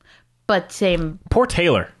 But same... Poor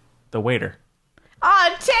Taylor, the waiter.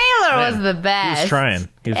 Oh, Taylor was the best. He was trying.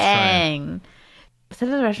 Dang. I sat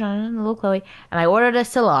in the restaurant, little Chloe, and I ordered a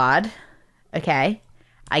salad. Okay.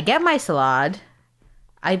 I get my salad.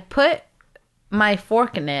 I put my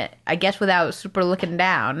fork in it, I guess without super looking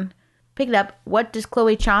down. Pick it up. What does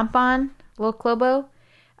Chloe chomp on, little Clobo?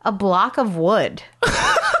 A block of wood.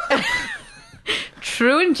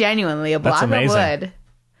 True and genuinely, a block of wood.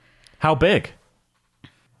 How big?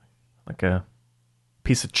 Like a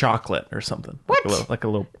piece of chocolate or something. What? Like a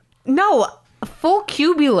little... No, a full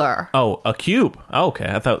cubular. Oh, a cube. Oh, okay.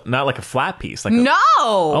 I thought not like a flat piece. Like No.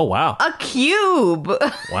 Oh, wow. A cube.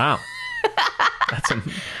 Wow. That's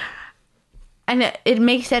And it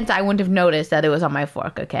makes sense. I wouldn't have noticed that it was on my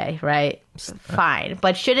fork. Okay, right? Fine.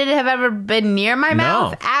 But should it have ever been near my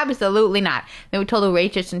mouth? Absolutely not. Then we told the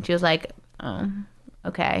waitress, and she was like, "Oh,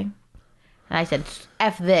 okay." And I said,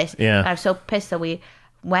 "F this." Yeah. And I was so pissed that we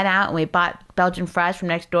went out and we bought Belgian fries from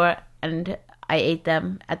next door, and I ate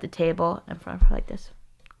them at the table in front of her like this.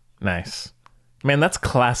 nice. Man, that's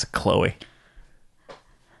classic Chloe.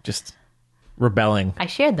 Just rebelling. I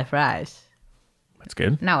shared the fries. That's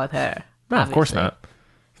good. Not with her. No, of course obviously.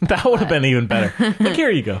 not. That would have been even better. Like, here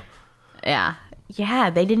you go. Yeah. Yeah,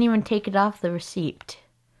 they didn't even take it off the receipt.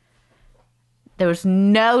 There was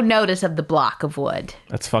no notice of the block of wood.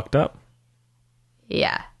 That's fucked up.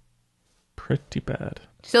 Yeah. Pretty bad.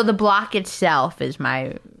 So the block itself is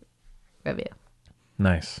my review.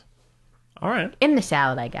 Nice. All right. In the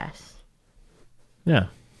salad, I guess. Yeah.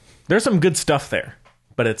 There's some good stuff there,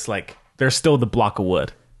 but it's like there's still the block of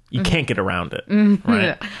wood. You can't get around it.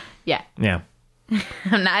 Right? Yeah. Yeah.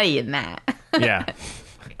 I'm not eating that. Yeah.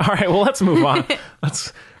 All right, well, let's move on.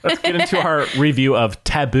 Let's get into our review of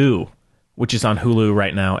Taboo, which is on Hulu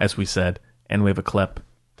right now, as we said, and we have a clip.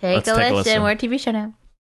 Take a listen. We're a TV show now.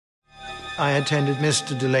 I attended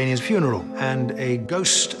Mr. Delaney's funeral, and a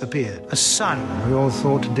ghost appeared. A son we all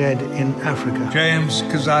thought dead in Africa. James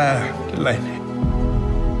Keziah Delaney.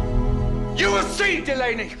 You will see,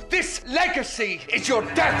 Delaney. This legacy is your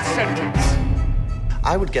death sentence.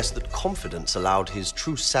 I would guess that confidence allowed his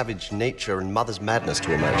true savage nature and mother's madness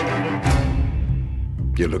to emerge.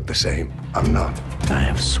 You look the same. I'm not. I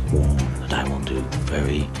have sworn that I will do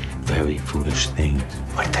very, very foolish things.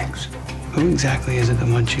 What things? Who exactly is it that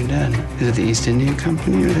wants you dead? Is it the East India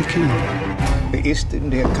Company or the king? The East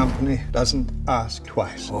India Company doesn't ask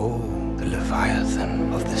twice. Oh, the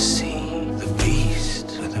Leviathan of the sea, the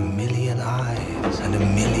beast with a million eyes and a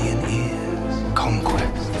million ears.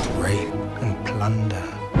 Conquest, rape, and plunder.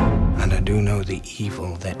 And I do know the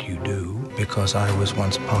evil that you do because I was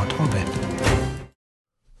once part of it.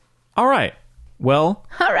 All right. Well.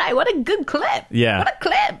 All right. What a good clip. Yeah. What a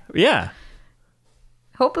clip. Yeah.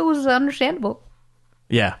 Hope it was understandable.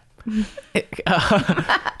 Yeah.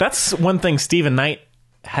 That's one thing Stephen Knight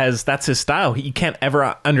has. That's his style. You can't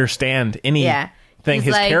ever understand anything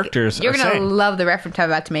his like, characters you're are gonna saying. love the reference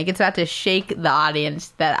I'm about to make. It's about to shake the audience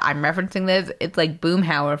that I'm referencing this. It's like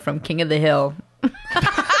Boomhauer from King of the Hill.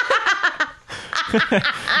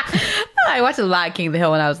 I watched a lot of King of the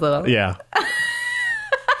Hill when I was little. Yeah.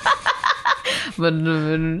 But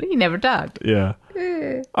he never talked. Yeah.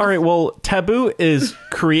 All right. Well, Taboo is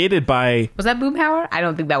created by... Was that Boomhauer? I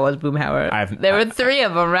don't think that was Boomhauer. There were three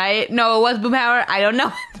of them, right? No, it was Boomhauer. I don't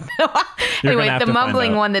know. Anyway, the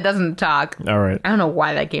mumbling one that doesn't talk. All right. I don't know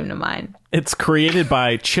why that came to mind. It's created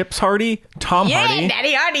by Chips Hardy, Tom Hardy. Yeah,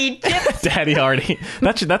 Daddy Hardy. Chips. Daddy Hardy.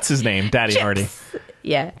 That's his name, Daddy Chips. Hardy.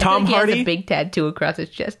 Yeah. Tom he Hardy. has a big tattoo across his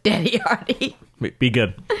chest. Daddy Hardy. Be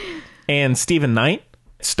good. And Stephen Knight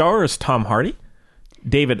stars Tom Hardy,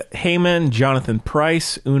 David Heyman, Jonathan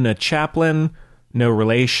Pryce, Una Chaplin, no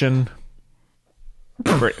relation,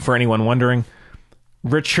 for anyone wondering,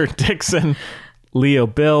 Richard Dixon, Leo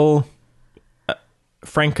Bill,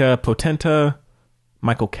 Franca Potenta,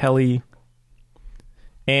 Michael Kelly.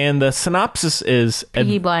 And the synopsis is...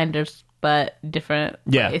 Peaky Blinders, but different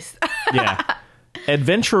place. Yeah.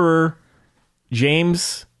 Adventurer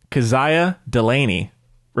James Keziah Delaney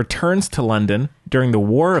returns to London during the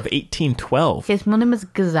War of 1812. His name is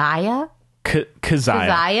Keziah?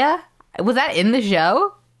 Keziah. Was that in the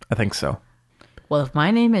show? I think so. Well, if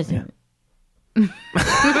my name isn't.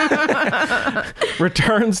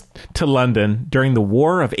 Returns to London during the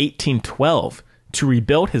War of 1812 to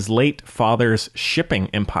rebuild his late father's shipping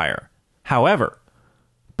empire. However,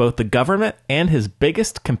 both the government and his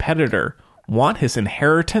biggest competitor want his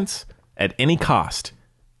inheritance at any cost,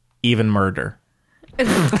 even murder.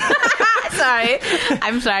 Sorry.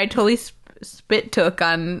 I'm sorry. I totally spit took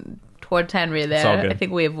on towards Henry there. It's all good. I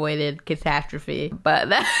think we avoided catastrophe. But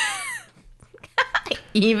that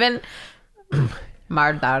even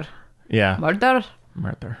murder. Yeah. Murder.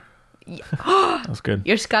 Yeah. That was good.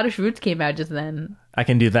 Your Scottish roots came out just then. I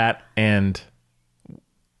can do that. And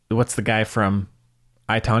what's the guy from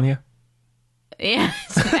I, Tonya? Yeah.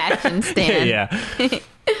 Sebastian Stan. Yeah.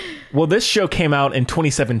 Well, this show came out in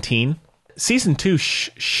 2017. Season 2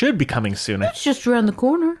 should be coming soon. It's just around the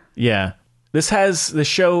corner. Yeah. This has the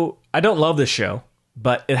show. I don't love this show,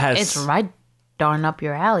 but it has. It's right darn up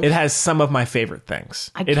your alley. It has some of my favorite things.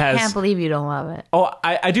 I can't believe you don't love it. Oh,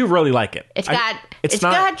 I do really like it. It's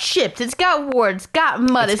got ships. It's got Ward. It's got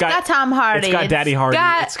Mud. It's got Tom Hardy. It's got Daddy Hardy.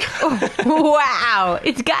 Wow.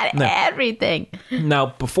 It's got everything. Now,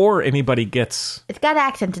 before anybody gets... It's got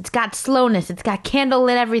accents. It's got slowness. It's got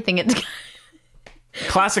candlelit everything. It's got...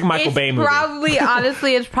 Classic Michael Bay movie. Probably,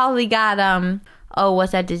 honestly, it's probably got,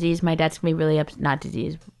 what's that disease? My dad's going to be really upset. Not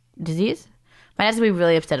disease. Disease? My dad's going to be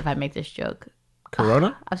really upset if I make this joke.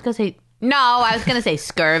 Corona? I was going to say... No, I was going to say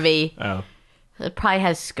scurvy. Oh. It probably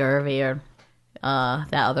has scurvy or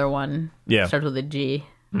that other one. Yeah. Starts with a G.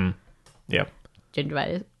 Mm. Yep.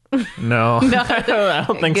 Gingivitis. No. I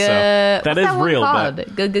don't think so. That is real,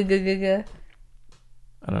 but... Good.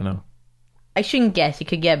 I don't know. I shouldn't guess. It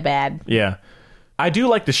could get bad. Yeah. I do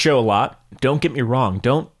like the show a lot. Don't get me wrong.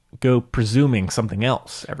 Don't go presuming something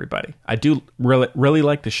else, everybody. I do really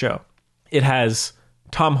like the show. It has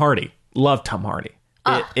Tom Hardy. Love Tom Hardy.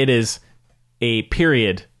 It is a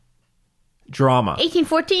period drama.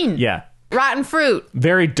 1814. Yeah. Rotten fruit.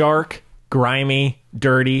 Very dark, grimy,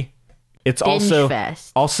 dirty. It's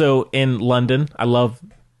also in London. I love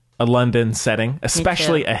a London setting,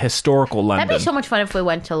 especially a historical London. That'd be so much fun if we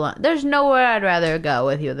went to London. There's nowhere I'd rather go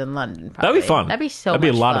with you than London. Probably. That'd be fun. That'd be so That'd be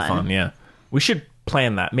much a lot fun. of fun, yeah. We should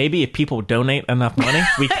plan that. Maybe if people donate enough money,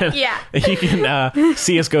 we can you can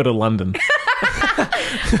see us go to London.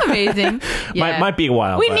 Amazing. Yeah. Might be a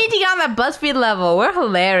while. We need to get on that BuzzFeed level. We're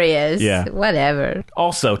hilarious. Yeah. Whatever.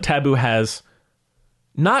 Also, Taboo has,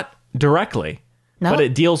 not directly, but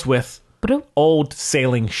it deals with old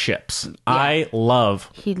sailing ships. Yeah. I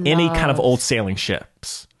love any kind of old sailing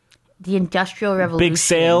ships. The Industrial Revolution. Big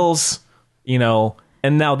sails,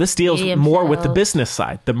 and now this deals more with the business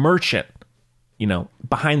side, the merchant,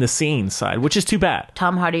 behind the scenes side, which is too bad.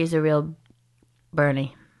 Tom Hardy is a real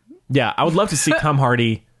Bernie. Yeah, I would love to see Tom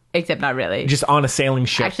Hardy. Except not really. Just on a sailing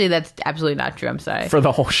ship. Actually, that's absolutely not true. I'm sorry. For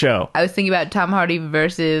the whole show. I was thinking about Tom Hardy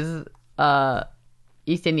versus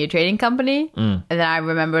East India Trading Company. And then I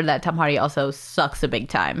remembered that Tom Hardy also sucks a big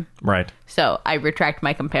time. Right. So I retract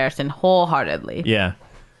my comparison wholeheartedly. Yeah.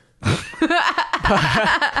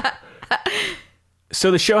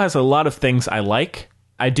 So the show has a lot of things I like.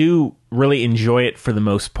 I do really enjoy it for the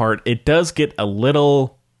most part. It does get a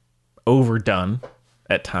little overdone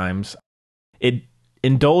at times. It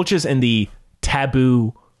indulges in the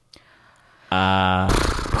taboo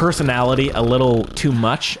personality a little too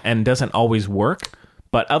much and doesn't always work,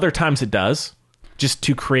 but other times it does, just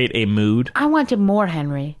to create a mood. I wanted more,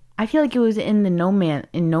 Henry. I feel like it was in no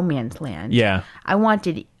man's land. Yeah.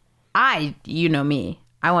 You know me.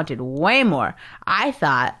 I wanted way more. I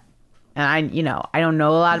thought, and I don't know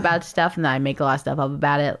a lot about stuff, and I make a lot of stuff up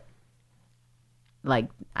about it. Like,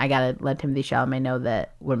 I gotta let Timothée Chalamet know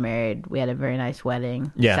that we're married. We had a very nice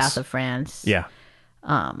wedding. Yes. South of France. Yeah.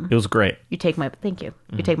 It was great. Thank you.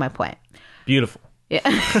 You take my point. Beautiful. Yeah.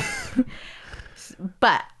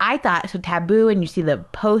 But I thought, so Taboo, and you see the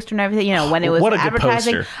poster and everything, when it was what a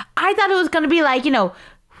advertising, good poster. I thought it was going to be like,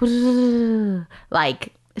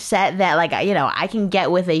 like set that, like, I can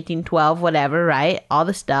get with 1812, whatever, right? All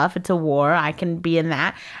the stuff. It's a war. I can be in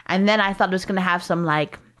that. And then I thought it was going to have some,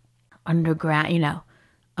 like, underground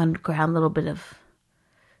little bit of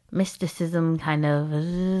mysticism kind of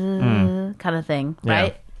thing,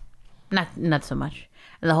 right? Yeah. Not so much.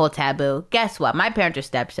 And the whole Taboo. Guess what? My parents are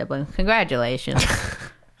step siblings. Congratulations.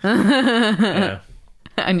 Yeah.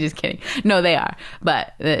 I'm just kidding. No, they are,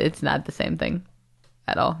 but it's not the same thing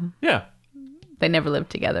at all. Yeah. They never lived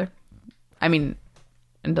together. I mean,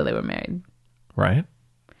 until they were married. Right.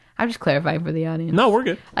 I'm just clarifying for the audience. No, we're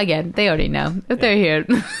good. Again, they already know. If they're here.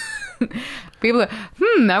 People are,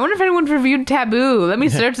 I wonder if anyone's reviewed Taboo. Let me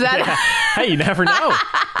search that. Hey, you never know.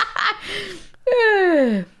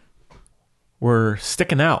 were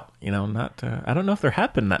sticking out. You know, not. I don't know if there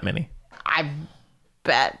have been that many. I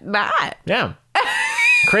bet not. Yeah,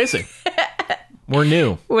 crazy. We're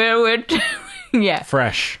new. We're yeah,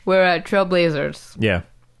 fresh. We're trailblazers. Yeah.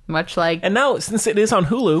 Much like... And now, since it is on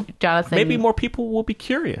Hulu, Jonathan... maybe more people will be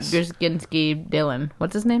curious. Brzezinski Dillon.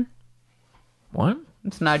 What's his name? What?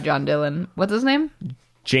 It's not John Dillon. What's his name?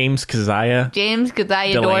 James Keziah. James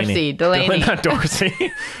Keziah Dorsey. Delaney. Not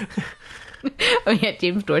Dorsey. Oh, yeah,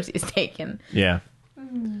 James Dorsey is taken. Yeah.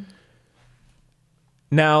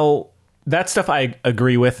 Now, that stuff I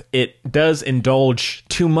agree with. It does indulge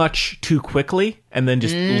too much too quickly and then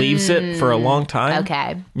just leaves it for a long time.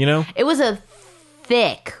 Okay. You know? It was a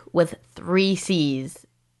thick with 3 C's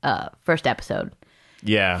first episode.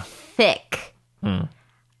 Yeah. Thick.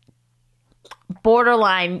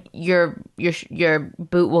 Borderline, your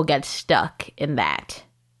boot will get stuck in that.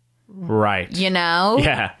 Right. You know?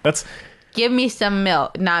 Yeah. That's... Give me some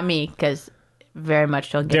milk. Not me, because very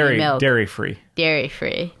much don't give me milk. Dairy free. Dairy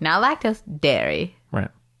free. Not lactose, dairy. Right.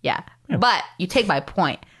 Yeah. But you take my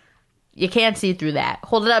point. You can't see through that.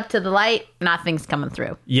 Hold it up to the light, nothing's coming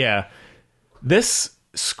through. Yeah. This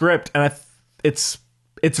script, and it's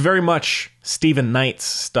very much Stephen Knight's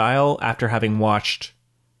style after having watched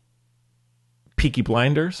Peaky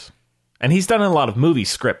Blinders. And he's done a lot of movie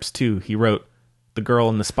scripts, too. He wrote The Girl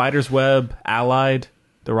in the Spider's Web, Allied,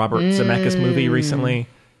 the Robert Zemeckis movie recently.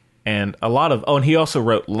 And a lot of... Oh, and he also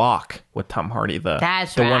wrote Locke with Tom Hardy, the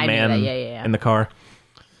one man in the car.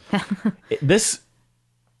 This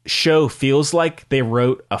show feels like they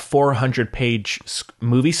wrote a 400-page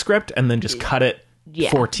movie script and then just cut it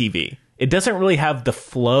for TV. It doesn't really have the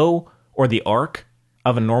flow or the arc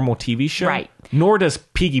of a normal TV show. Right. Nor does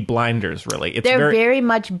Peaky Blinders, really. They're very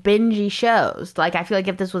much bingey shows. Like, I feel like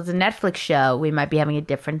if this was a Netflix show, we might be having a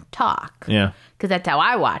different talk. Yeah. Because that's how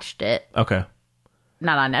I watched it. Okay.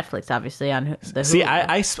 Not on Netflix, obviously. On the Hulu. See,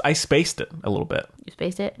 I spaced it a little bit. You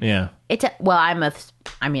spaced it? Yeah. I can't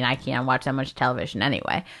watch that much television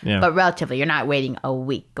anyway. Yeah. But relatively, you're not waiting a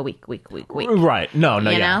week. Right. No,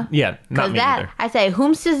 you know? Yeah, not me either. I say,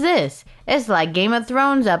 whom's is this? It's like Game of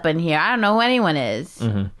Thrones up in here. I don't know who anyone is.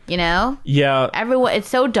 Mm-hmm. You know? Yeah. Everyone, it's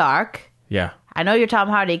so dark. Yeah. I know you're Tom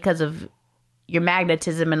Hardy because of your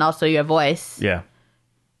magnetism and also your voice. Yeah.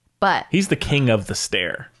 But he's the king of the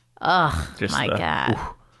stare. Oh, my God.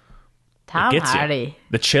 Oof. Tom Hardy. You.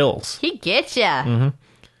 The chills. He gets you. Mm-hmm.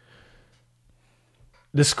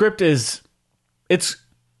 The script is...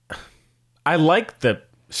 I like the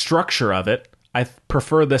structure of it. I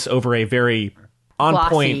prefer this over a very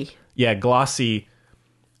on-point... Yeah, glossy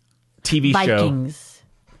TV show. Vikings.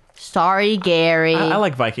 Sorry, Gary. I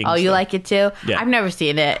like Vikings. Oh, you like it too? Yeah. I've never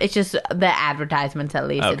seen it. It's just the advertisements, at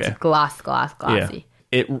least. Okay. It's glossy.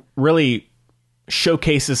 Yeah. It really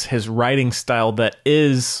showcases his writing style that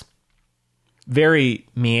is very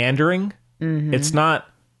meandering. Mm-hmm. It's not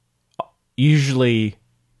usually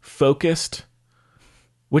focused,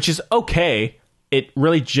 which is okay. It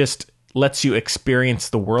really just lets you experience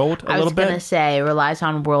the world a little bit. I was going to say, it relies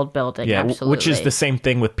on world building. Yeah, absolutely. Which is the same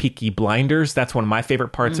thing with Peaky Blinders. That's one of my favorite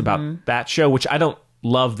parts about that show, which I don't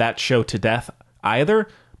love that show to death either,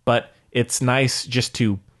 but it's nice just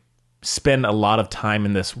to spend a lot of time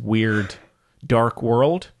in this weird, dark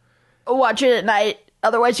world. Watch it at night,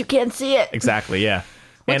 otherwise you can't see it. Exactly, yeah.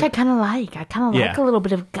 Which I kind of like. I kind of like a little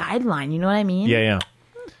bit of guideline, you know what I mean? Yeah.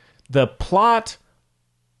 The plot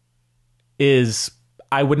is...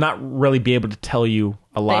 I would not really be able to tell you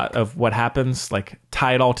a lot of what happens, like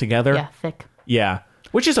tie it all together. Yeah, thick. Yeah,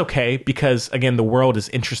 which is okay because, again, the world is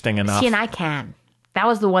interesting enough. See, and I can. That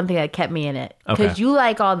was the one thing that kept me in it. Because you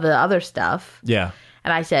like all the other stuff. Yeah.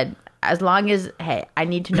 And I said, as long as, hey, I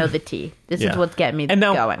need to know the tea. This is what's getting me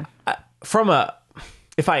going.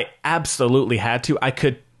 If I absolutely had to, I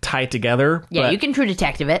could tie it together. Yeah, you can True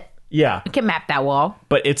Detective it. Yeah. You can map that wall.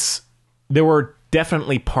 But there were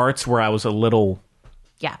definitely parts where I was a little...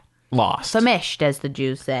 lost. Famished, as the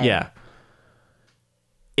Jews say. Yeah.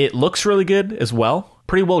 It looks really good as well.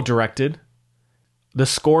 Pretty well directed. The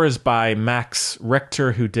score is by Max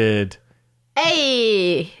Richter, who did...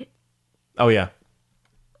 Hey! Oh, yeah.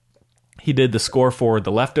 He did the score for The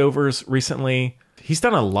Leftovers recently. He's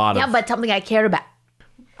done a lot of... Yeah, but something I cared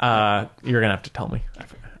about. You're going to have to tell me.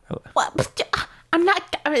 What? I'm not...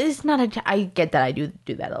 It's not a... I get that I do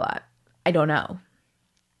that a lot. I don't know.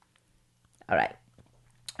 All right.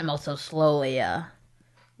 I'm also slowly,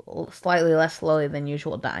 slightly less slowly than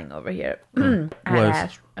usual dying over here.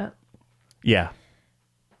 Yeah.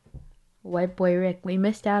 White Boy Rick. We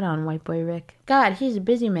missed out on White Boy Rick. God, he's a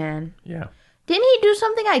busy man. Yeah. Didn't he do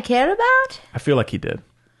something I cared about? I feel like he did.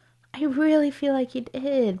 I really feel like he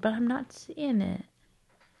did, but I'm not seeing it.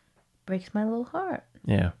 breaks my little heart.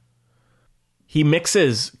 Yeah. He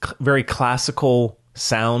mixes very classical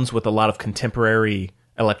sounds with a lot of contemporary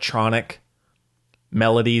electronic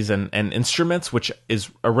melodies and instruments, which is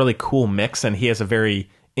a really cool mix. And he has a very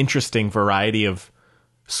interesting variety of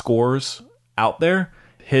scores out there.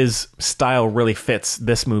 His style really fits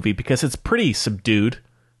this movie because it's pretty subdued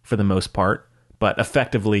for the most part, but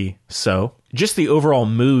effectively so. Just the overall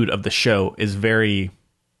mood of the show is very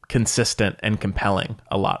consistent and compelling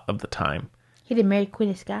a lot of the time. He did Mary Queen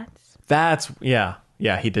of Scots. Yeah,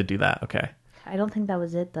 he did do that. Okay. I don't think that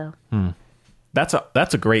was it though.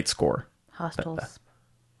 That's a great score. Hostels.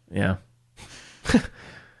 Yeah.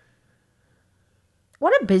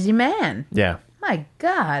 What a busy man. Yeah. My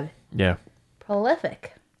God. Yeah.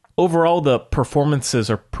 Prolific. Overall, the performances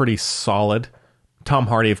are pretty solid. Tom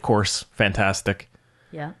Hardy, of course, fantastic.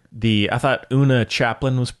 Yeah. I thought Una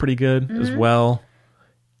Chaplin was pretty good as well.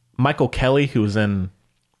 Michael Kelly, he's in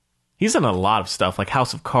a lot of stuff like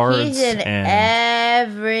House of Cards. He's in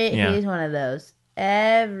Yeah. He's one of those.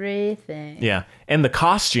 Everything. Yeah, and the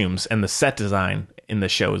costumes and the set design in the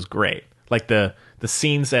show is great. Like the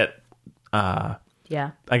scenes at,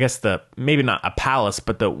 yeah, I guess maybe not a palace,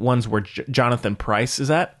 but the ones where Jonathan Pryce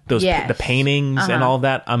is at. The paintings and all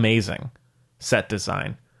that, amazing set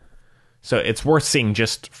design. So it's worth seeing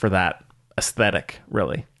just for that aesthetic,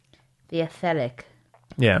 really. The aesthetic.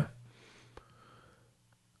 Yeah.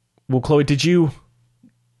 Well, Chloe,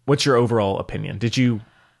 what's your overall opinion? Did you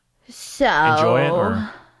enjoy it?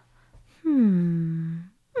 Or?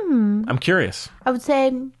 I'm curious. I would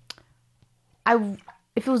say, if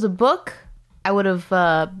it was a book, I would have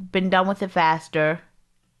been done with it faster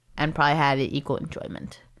and probably had equal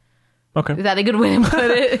enjoyment. Okay. Is that a good way to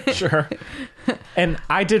put it? Sure. And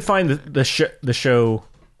I did find the show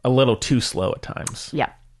a little too slow at times. Yeah.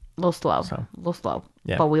 A little slow. So, a little slow.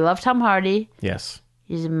 yeah. But we love Tom Hardy. Yes.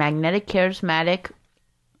 He's magnetic, charismatic,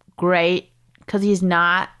 great. Because he's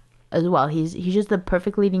not as well. He's just the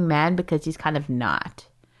perfect leading man because he's kind of not.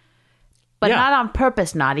 But not on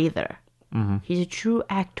purpose, not either. Mm-hmm. He's a true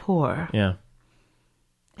actor. Yeah.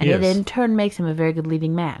 And it in turn makes him a very good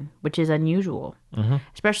leading man, which is unusual. Mm-hmm.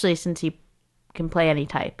 Especially since he can play any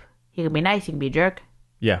type. He can be nice, he can be a jerk.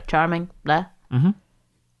 Yeah. Charming, blah. Mm-hmm.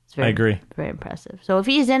 It's very, I agree. Very impressive. So if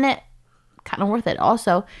he's in it, kind of worth it.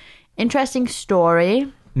 Also, interesting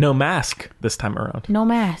story. No mask this time around. No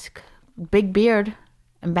mask. Big beard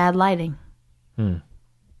and bad lighting.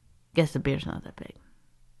 Guess the beard's not that big.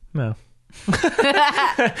 No.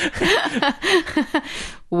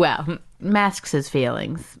 Well, masks his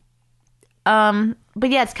feelings. But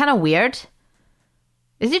yeah, it's kind of weird.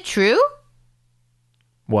 Is it true?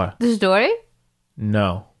 What? The story?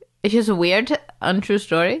 No. It's just a weird, untrue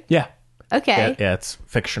story? Yeah. Okay. Yeah, it's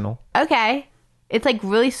fictional. Okay. It's like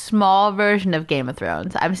really small version of Game of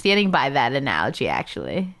Thrones. I'm standing by that analogy,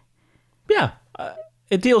 actually. Yeah.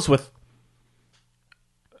 It deals with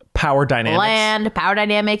power dynamics. Land, power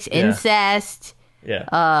dynamics, incest.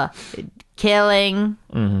 Yeah. Killing.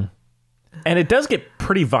 Mm-hmm. And it does get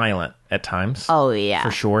pretty violent at times. Oh, yeah.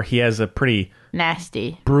 For sure. He has a pretty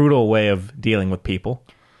nasty, brutal way of dealing with people.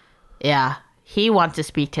 Yeah. He wants to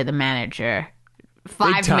speak to the manager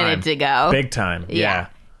 5 minutes ago. Big time. Yeah.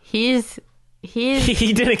 He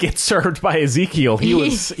didn't get served by Ezekiel. He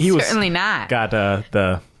was certainly not. Got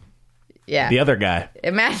the other guy.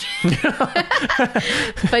 Imagine.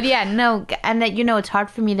 But yeah, no, and that it's hard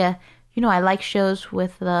for me to, I like shows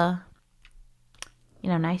with nice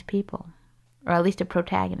people, or at least a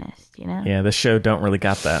protagonist. Yeah, this show don't really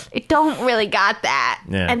got that. It don't really got that.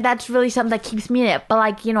 Yeah. And that's really something that keeps me in it. But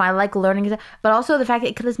I like learning, but also the fact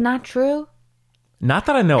that because it's not true. Not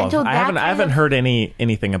that I know And so of. I haven't heard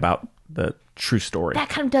anything about the true story. That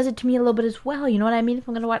kind of does it to me a little bit as well. You know what I mean? If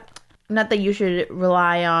I'm gonna watch, not that you should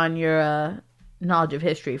rely on your knowledge of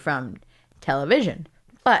history from television,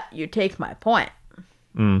 but you take my point.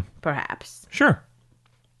 Perhaps. Sure.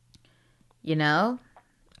 No,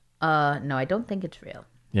 I don't think it's real.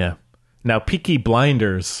 Yeah. Now, Peaky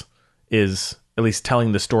Blinders is at least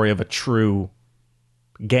telling the story of a true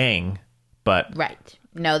gang, but right.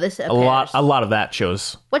 No, this a lot of that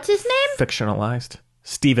shows. What's his name? Fictionalized.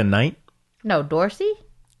 Stephen Knight. No, Dorsey.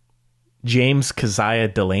 James Keziah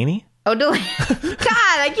Delaney. Oh, Delaney. God,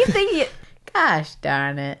 I keep thinking. Gosh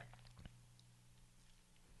darn it.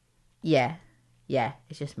 Yeah,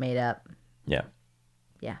 it's just made up. Yeah.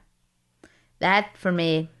 That for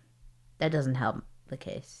me, that doesn't help the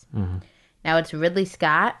case. Mm-hmm. Now it's Ridley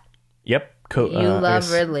Scott. Yep. You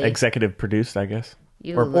love Ridley. Executive produced, I guess.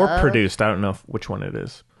 Or produced. I don't know which one it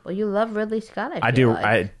is. Well, you love Ridley Scott. I do.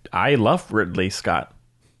 Like. I love Ridley Scott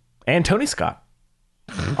and Tony Scott.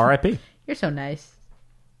 R.I.P. You're so nice.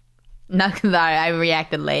 Not because I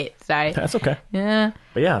reacted late. Sorry. That's okay. Yeah.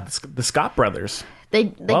 But yeah, the Scott brothers.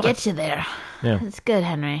 They Love get it. you there. Yeah. It's good,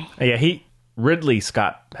 Henry. Yeah, Ridley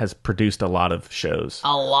Scott has produced a lot of shows.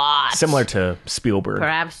 A lot. Similar to Spielberg.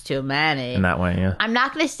 Perhaps too many. In that way, yeah. I'm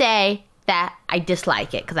not going to say that I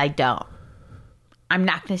dislike it, because I don't. I'm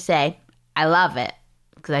not going to say I love it,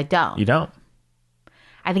 because I don't. You don't?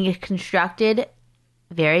 I think it's constructed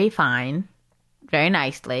very fine, very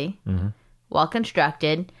nicely, well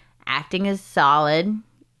constructed. Acting is solid.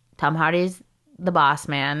 Tom Hardy's the boss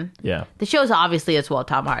man. Yeah. The show's obviously as well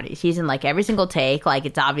Tom Hardy's. He's in like every single take. Like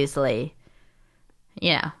it's obviously,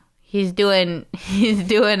 he's doing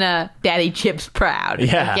a Daddy Chips proud.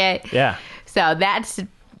 Yeah. Okay. Yeah. So that's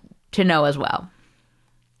to know as well.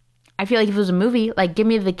 I feel like if it was a movie, like give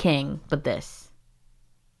me The King, but this.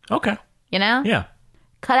 Okay. You know? Yeah.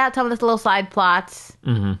 Cut out some of the little side plots.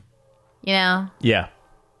 Mm-hmm. You know? Yeah.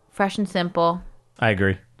 Fresh and simple. I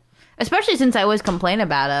agree. Especially since I always complain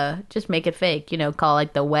about just make it fake. You know, call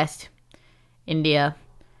like the West India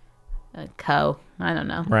Co. I don't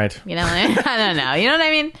know. Right. You know, I don't know. You know what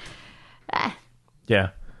I mean? Yeah.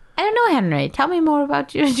 I don't know, Henry. Tell me more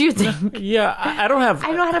about you. What you think? Yeah, I don't have... I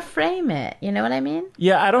don't know how to frame it. You know what I mean?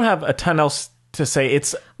 Yeah, I don't have a ton else to say.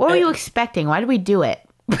 It's... What were you expecting? Why did we do it?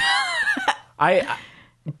 I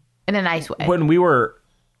in a nice way. When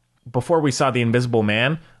before we saw The Invisible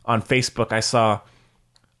Man on Facebook, I saw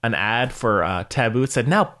an ad for Taboo. It said,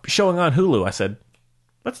 now showing on Hulu. I said,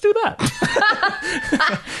 let's do that.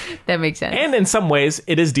 That makes sense. And in some ways,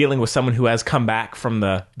 it is dealing with someone who has come back from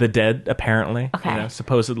the dead, apparently. Okay.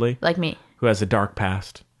 Supposedly. Like me. Who has a dark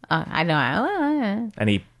past. I know. And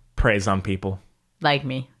he preys on people. Like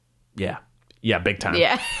me. Yeah. Yeah, big time.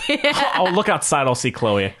 Yeah. I'll look outside. I'll see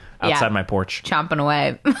Chloe outside my porch. Chomping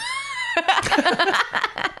away.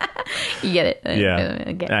 You get it? Yeah.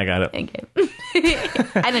 Okay. I got it. Okay.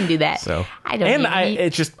 I didn't do that. So I don't. And I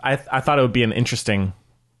thought it would be an interesting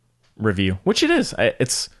review, which it is.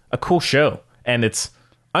 It's a cool show, and it's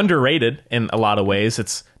underrated in a lot of ways.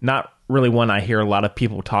 It's not really one I hear a lot of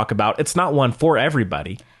people talk about. It's not one for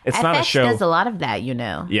everybody. It's FX not a show. does a lot of that, you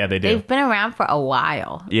know. Yeah, they do. They've been around for a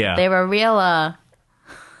while. Yeah. They were real.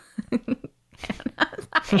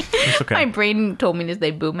 It's okay. My brain told me to say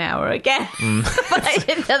boom hour again, but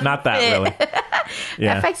it doesn't. Not that fit. really.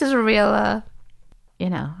 Yeah. FX is a real.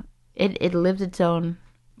 It lives its own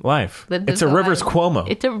life. lives It's its a own Rivers life. Cuomo.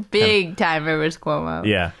 It's a big time Rivers Cuomo.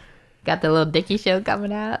 Yeah. Got the little Dicky show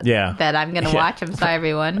coming out. Yeah. That I'm gonna watch. I'm sorry,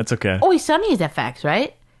 everyone. That's okay. Always Sunny is FX,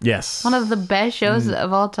 right? Yes. One of the best shows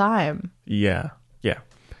of all time. Yeah. Yeah.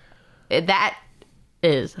 That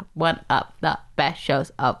is one of the best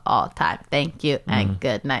shows of all time. Thank you and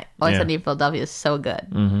good night. Always Sunny in Philadelphia is so good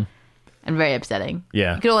and very upsetting.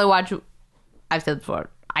 Yeah. You can only watch. I've said before.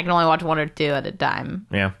 I can only watch one or two at a time.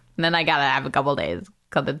 Yeah. And then I gotta have a couple days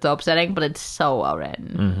because it's so upsetting, but it's so well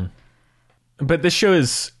written. But this show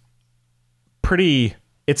is pretty.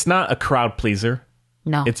 It's not a crowd pleaser.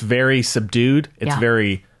 No. It's very subdued. It's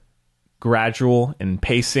very gradual in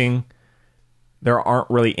pacing. There aren't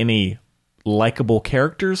really any likable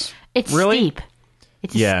characters. It's really steep.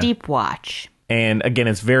 It's a steep watch. And again,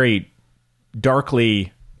 it's very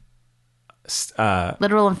darkly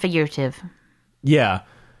literal and figurative. Yeah.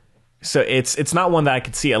 So it's not one that I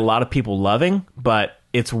could see a lot of people loving, but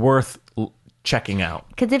it's worth checking out.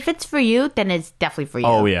 Because if it's for you, then it's definitely for you.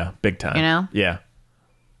 Oh yeah, big time. You know? Yeah.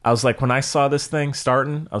 I was like, when I saw this thing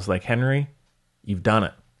starting, I was like, Henry, you've done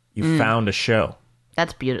it. You found a show.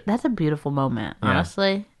 That's beautiful. That's a beautiful moment,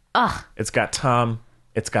 honestly. Ugh. It's got Tom.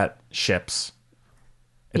 It's got ships.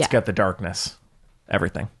 It's got the darkness.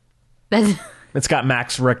 Everything. It's got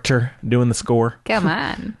Max Richter doing the score. Come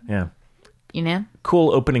on. Yeah. You know?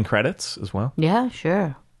 Cool opening credits as well. Yeah,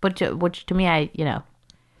 sure. But which to me,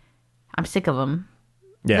 I'm sick of them.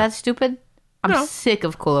 Yeah. Is that stupid? I'm sick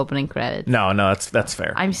of cool opening credits. No, that's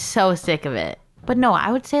fair. I'm so sick of it. But no,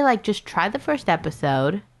 I would say like just try the first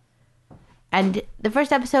episode. And the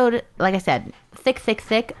first episode, like I said,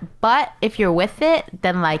 thick. But if you're with it,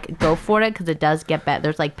 then like go for it because it does get better.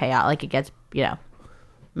 There's like payout, like it gets,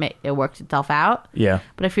 it works itself out. Yeah.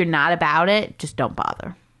 But if you're not about it, just don't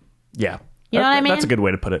bother. Yeah. You know what I mean? That's a good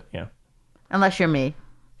way to put it. Yeah. Unless you're me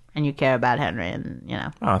and you care about Henry and,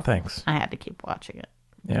 Oh, thanks. I had to keep watching it.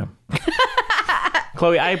 Yeah.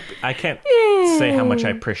 Chloe, I can't say how much I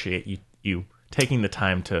appreciate you taking the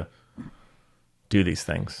time to do these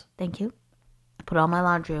things. Thank you. I put all my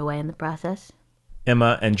laundry away in the process.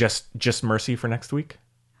 Emma and Just Mercy for next week.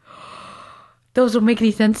 Those don't make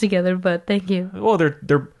any sense together, but thank you. Well,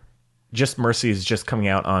 they're Just Mercy is just coming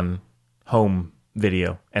out on home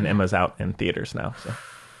video, and Emma's out in theaters now. So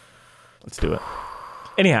let's do it.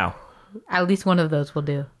 Anyhow, At least one of those will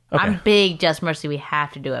do. Okay. I'm big Just Mercy. We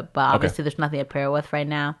have to do it, but obviously there's nothing to pair with right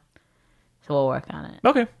now, so we'll work on it.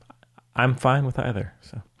 Okay. I'm fine with either.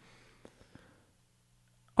 So,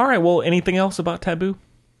 all right. Well, anything else about Taboo?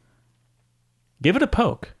 Give it a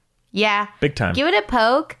poke. Yeah, Big time. Give it a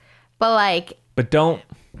poke, but don't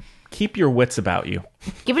keep your wits about you.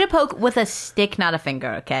 Give it a poke with a stick, not a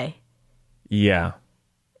finger. Okay. Yeah.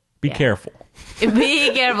 Be careful.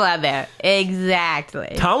 Be careful out there.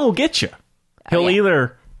 Exactly. Tom will get you. He'll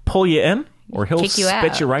either pull you in or he'll Kick you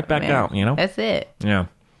spit out. you right back out. You know. That's it. Yeah.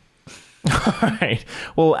 All right.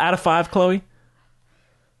 Well, out of 5, Chloe.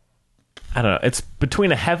 I don't know. It's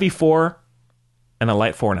between a heavy 4 and a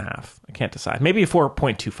light 4.5. I can't decide. Maybe a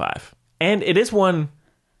 4.25. And it is one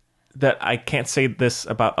that I can't say this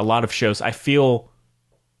about a lot of shows. I feel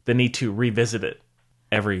the need to revisit it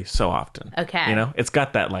every so often. Okay. You know, it's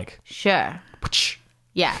got that Sure.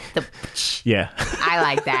 Yeah. Yeah. I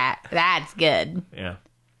like that. That's good. Yeah.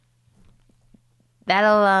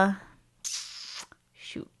 That'll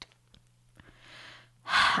shoot.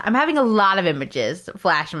 I'm having a lot of images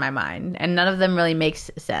flash in my mind, and none of them really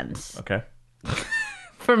makes sense. Okay.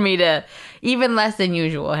 For me to, even less than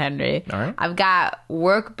usual, Henry. All right. I've got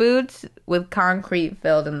work boots with concrete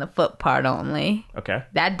filled in the foot part only. Okay.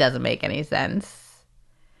 That doesn't make any sense.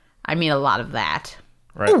 I mean, a lot of that.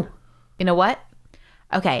 Right. Ooh, you know what?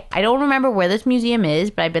 Okay, I don't remember where this museum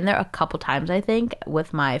is, but I've been there a couple times, I think,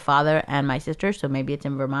 with my father and my sister, so maybe it's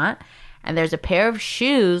in Vermont. And there's a pair of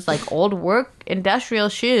shoes, like old work industrial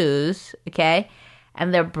shoes, okay?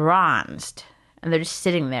 And they're bronzed. And they're just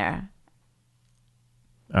sitting there.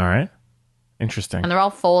 All right. Interesting. And they're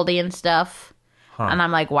all foldy and stuff. Huh. And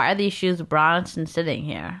I'm like, why are these shoes bronzed and sitting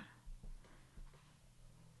here?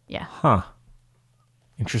 Yeah. Huh.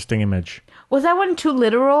 Interesting image. Was that one too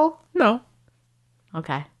literal? No.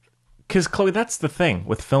 Okay. Because, Chloe, that's the thing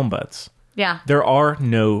with Film Buds. Yeah. There are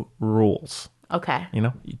no rules. Okay. You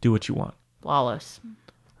know, you do what you want. Flawless.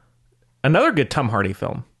 Another good Tom Hardy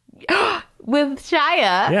film. With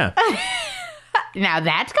Shia. Yeah. Now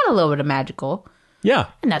that's got a little bit of magical. Yeah.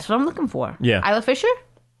 And that's what I'm looking for. Yeah. Isla Fisher?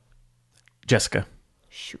 Jessica.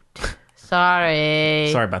 Shoot. Sorry.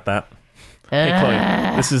 Sorry about that. Hey,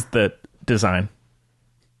 Chloe, this is the design.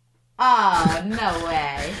 Oh, no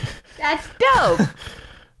way. That's dope.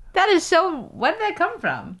 That is so... Where did that come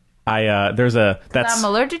from? There's a... That's... I'm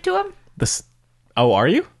allergic to them? This... Oh, are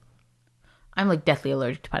you? I'm like deathly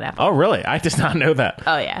allergic to pineapple. Oh, really? I did not know that.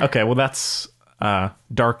 Oh, yeah. Okay, well, that's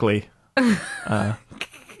darkly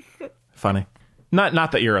funny.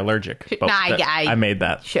 Not that you're allergic, but Nah, I made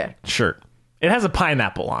that shirt. It has a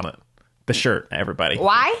pineapple on it. The shirt, everybody.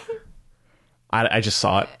 Why? I just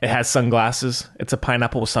saw it. It has sunglasses. It's a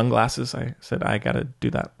pineapple with sunglasses. I said, I got to do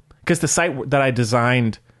that. Because the site that I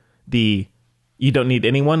designed, the You Don't Need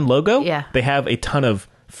Anyone logo, they have a ton of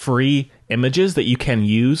free images that you can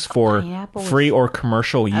use for free or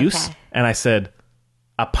commercial use. Okay. And I said,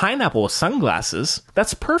 a pineapple with sunglasses?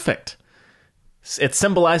 That's perfect. It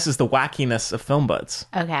symbolizes the wackiness of Film Buds.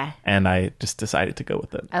 Okay. And I just decided to go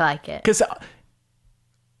with it. I like it. Because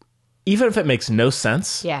even if it makes no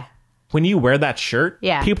sense, Yeah. when you wear that shirt,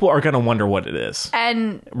 people are going to wonder what it is.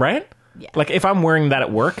 And... Right? Yeah. Like, if I'm wearing that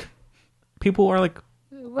at work, people are like,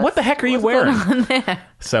 what the heck are you wearing?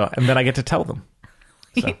 So, and then I get to tell them.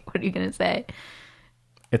 So. What are you going to say?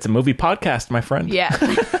 It's a movie podcast, my friend. Yeah.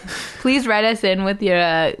 Please write us in with your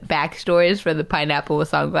backstories for the pineapple with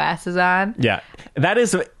sunglasses on. Yeah. That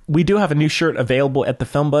is, we do have a new shirt available at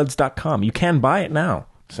thefilmbuds.com. You can buy it now.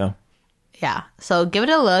 So. Yeah. So give it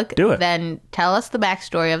a look. Do it. Then tell us the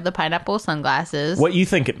backstory of the pineapple with sunglasses. What you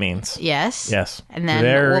think it means. Yes. Yes. And then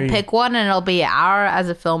we'll pick one and it'll be our, as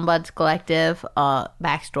a Film Buds collective,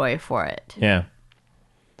 backstory for it. Yeah.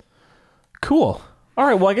 Cool. All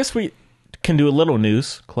right. Well, I guess we can do a little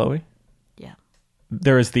news, Chloe. Yeah.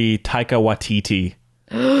 There is the Taika Waititi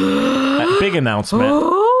big announcement.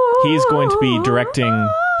 He's going to be directing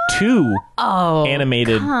 2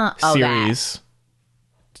 animated series.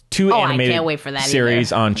 Two animated I can't wait for that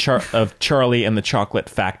series on of Charlie and the Chocolate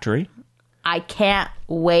Factory. I can't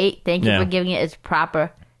wait. Thank you for giving it its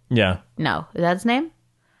proper. Yeah. No, is that his name?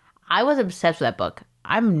 I was obsessed with that book.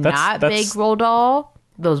 I'm not big Roald Dahl.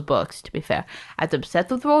 Those books, to be fair, I was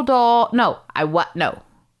obsessed with Roald Dahl. I was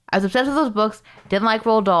obsessed with those books. Didn't like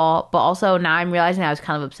Roald Dahl, but also now I'm realizing I was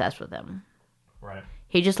kind of obsessed with him. Right.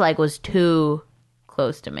 He just was too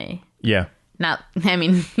close to me. Yeah. Not. I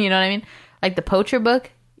mean, you know what I mean? Like the Poacher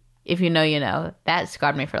book. If you know, you know. That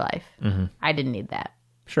scarred me for life. Mm-hmm. I didn't need that.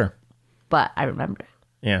 Sure. But I remember it.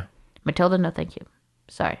 Yeah. Matilda, no thank you.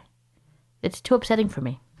 Sorry. It's too upsetting for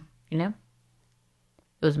me. You know?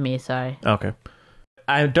 It was me, sorry. Okay.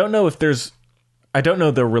 I don't know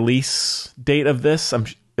the release date of this.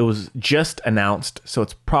 It was just announced, so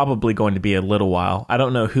it's probably going to be a little while. I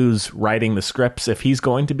don't know who's writing the scripts, if he's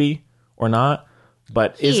going to be or not.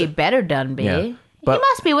 But he better done be. Yeah, but, he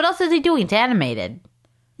must be. What else is he doing? It's animated.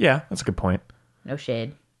 Yeah, that's a good point. No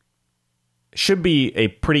shade. Should be a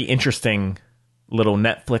pretty interesting little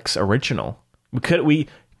Netflix original. We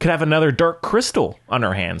could have another Dark Crystal on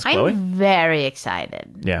our hands, Chloe. I'm very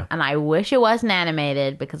excited. Yeah. And I wish it wasn't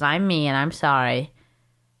animated because I'm me and I'm sorry.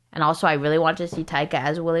 And also, I really want to see Taika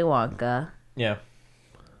as Willy Wonka. Yeah.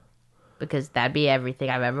 Because that'd be everything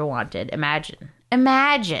I've ever wanted. Imagine.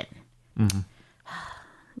 Mm-hmm.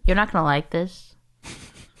 You're not going to like this.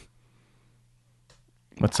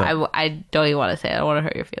 What's up? I don't even want to say it. I don't want to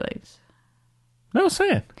hurt your feelings. No, say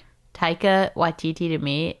it. Taika Waititi to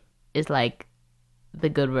me is like the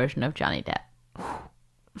good version of Johnny Depp.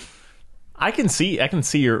 I can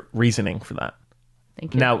see your reasoning for that.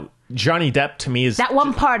 Thank you. Now, Johnny Depp to me is that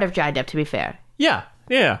one part of Johnny Depp, to be fair. Yeah.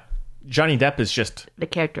 Johnny Depp is just the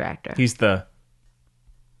character actor. He's the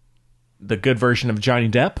good version of Johnny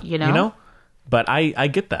Depp, you know? But I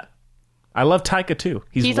get that. I love Taika too.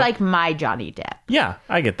 He's like my Johnny Depp. Yeah,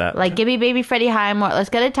 I get that. Like, give me baby Freddie Highmore. Let's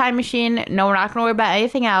get a time machine. No, we're not going to worry about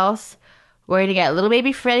anything else. We're going to get little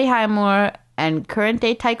baby Freddie Highmore and current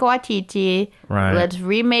day Taika Waititi. Right. Let's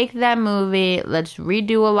remake that movie. Let's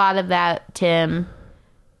redo a lot of that, Tim.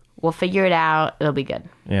 We'll figure it out. It'll be good.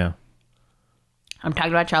 Yeah. I'm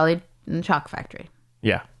talking about Charlie and the Chocolate Factory.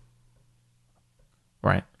 Yeah.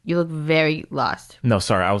 Right. You look very lost. No,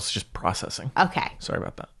 sorry. I was just processing. Okay. Sorry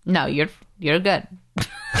about that. No, you're good.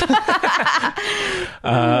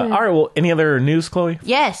 All right. Well, any other news, Chloe?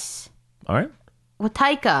 Yes. All right. With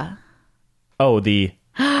Taika. Oh, the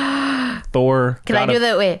Thor. Can I do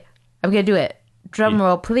that? Wait. I'm going to do it. Drum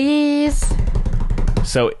roll, please.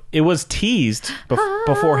 So it was teased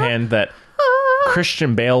beforehand that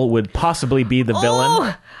Christian Bale would possibly be the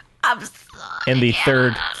villain in the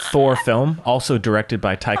third Thor film, also directed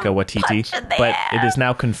by Taika Waititi. But it is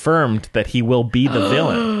now confirmed that he will be the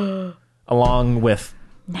villain, along with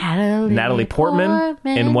Natalie Portman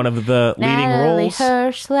in one of the leading roles.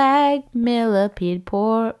 Hirschlag, Millipede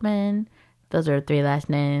Portman. Those are 3 last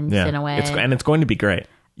names in a way. It's going to be great.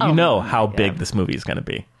 You know how big this movie is going to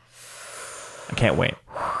be. I can't wait.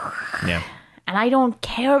 Yeah. And I don't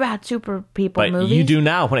care about super people but movies. You do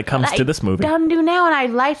now when it comes to this movie. I do now, and I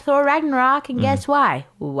liked Thor Ragnarok, and guess why?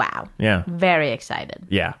 Wow. Yeah. Very excited.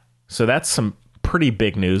 Yeah. So that's some pretty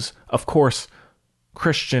big news. Of course,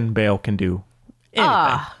 Christian Bale can do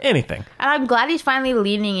anything. And I'm glad he's finally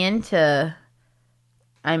leaning into,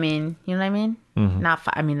 I mean, you know what I mean?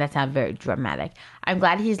 Mm-hmm. That's not very dramatic. I'm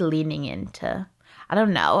glad he's leaning into, I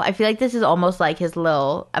don't know. I feel like this is almost like his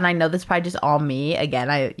little, and I know this is probably just all me. Again,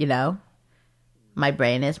 my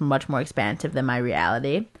brain is much more expansive than my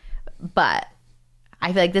reality. But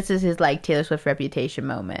I feel like this is his, like, Taylor Swift Reputation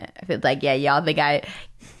moment. I feel like, yeah, y'all think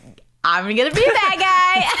I'm going to be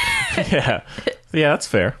that guy. Yeah, that's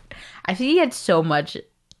fair. I think he had so much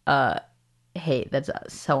hate that's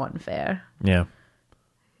so unfair. Yeah.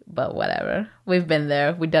 But whatever. We've been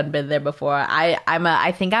there. We've been there before.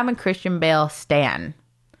 I think I'm a Christian Bale stan.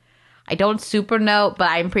 I don't super know, but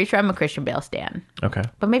I'm pretty sure I'm a Christian Bale stan. Okay.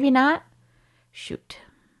 But maybe not. Shoot.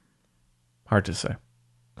 Hard to say.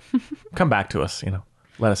 Come back to us,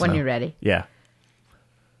 let us know. When you're ready. Yeah.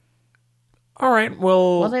 All right,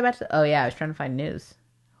 well... What was I about to... Oh, yeah, I was trying to find news.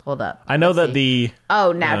 Hold up. I know that the...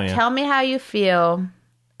 Oh, now tell me how you feel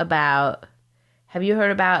about... Have you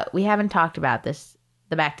heard about... We haven't talked about this,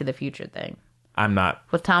 the Back to the Future thing. I'm not...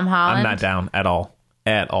 With Tom Holland? I'm not down at all.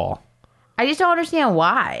 At all. I just don't understand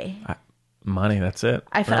why. Money, that's it.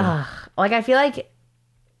 I feel like...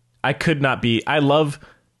 I could not be... I love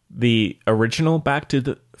the original Back to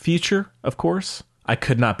the Future, of course. I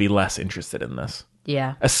could not be less interested in this.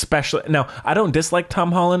 Yeah. Especially... Now, I don't dislike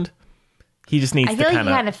Tom Holland. He just needs to kind of... I feel like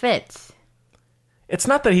he kind of fits. It's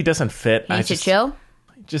not that he doesn't fit. He needs to chill?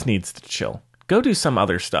 He just needs to chill. Go do some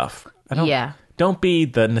other stuff. Yeah. Don't be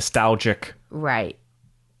the nostalgic... Right.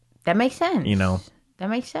 That makes sense. That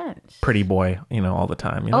makes sense. Pretty boy, all the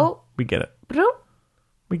time. We get it.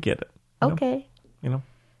 We get it. Okay.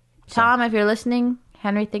 Tom, if you're listening,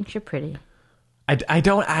 Henry thinks you're pretty. I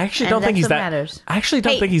actually don't think he's that. Matters. I actually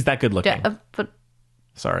don't think he's that good looking.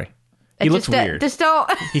 Sorry, he looks weird. Just don't,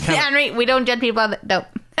 Henry. We don't judge people. Don't.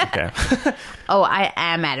 Okay. Oh, I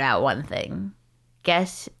am mad about one thing.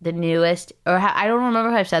 Guess the newest, I don't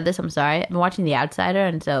remember if I've said this. I'm sorry. I've been watching The Outsider,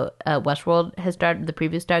 and so Westworld has started. The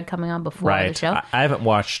preview started coming on before the show. I haven't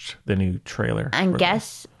watched the new trailer. And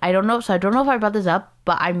guess I don't know. So I don't know if I brought this up,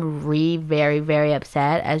 but I'm very, very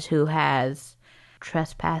upset as who has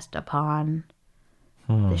trespassed upon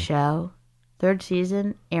the show. 3rd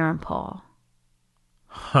season, Aaron Paul.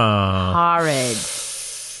 Horrid.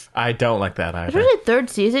 I don't like that either. Especially 3rd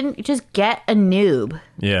season, you just get a noob.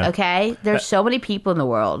 Yeah. Okay? There's so many people in the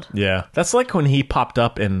world. Yeah. That's like when he popped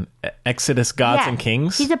up in Exodus Gods and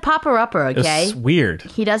Kings. He's a popper-upper, okay? It's weird.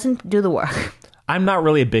 He doesn't do the work. I'm not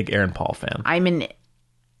really a big Aaron Paul fan. I'm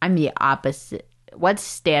the opposite. What's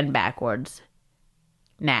stand backwards?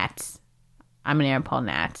 Nats. I'm an Aaron Paul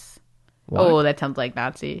Nats. What? Oh, that sounds like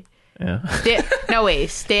Nazi. Yeah. No, wait.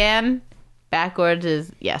 Stand backwards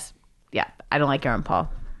is... Yes. Yeah. I don't like Aaron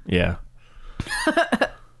Paul. Yeah.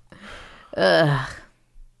 Ugh.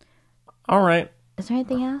 All right. Is there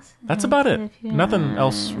anything else? That's about it. Nothing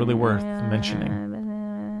else really worth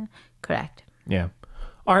mentioning. Correct. Yeah.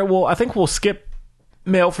 All right. Well, I think we'll skip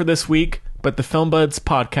mail for this week, but the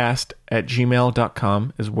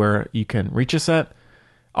filmbudspodcast@gmail.com is where you can reach us at.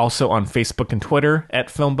 Also on Facebook and Twitter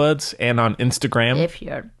 @filmbuds, and on Instagram. If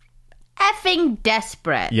you're effing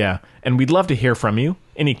desperate. Yeah. And we'd love to hear from you.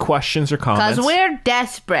 Any questions or comments? Because we're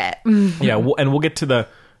desperate. Yeah. We'll get to the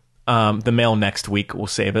mail next week. We'll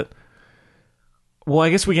save it. Well, I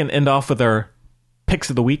guess we can end off with our picks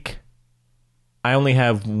of the week. I only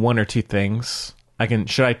have 1 or 2 things.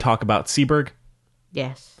 Should I talk about Seberg?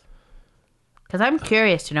 Yes. Because I'm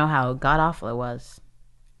curious to know how god-awful it was.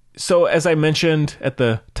 So, as I mentioned at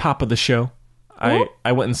the top of the show,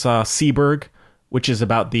 I went and saw Seberg, which is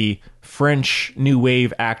about the French new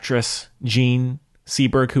wave actress Jean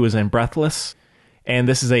Seberg, who was in Breathless. And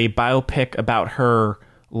this is a biopic about her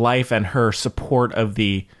life and her support of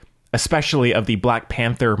especially of the Black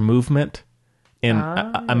Panther movement in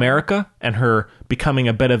America, and her becoming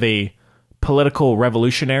a bit of a political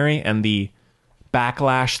revolutionary, and the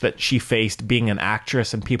backlash that she faced being an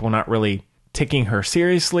actress and people not really taking her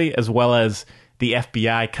seriously, as well as the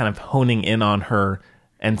FBI kind of honing in on her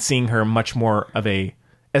and seeing her much more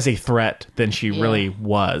as a threat than she really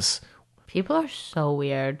was. People are so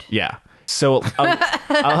weird. Yeah. So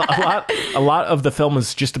a lot of the film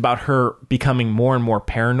is just about her becoming more and more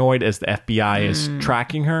paranoid as the FBI is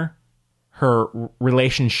tracking her. Her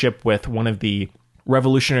relationship with one of the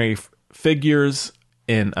revolutionary figures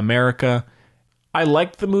in America. I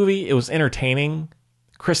liked the movie. It was entertaining.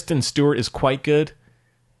 Kristen Stewart is quite good.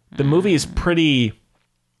 The movie is pretty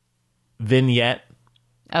vignette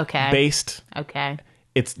based. Okay.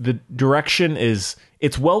 The direction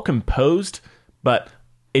it's well composed, but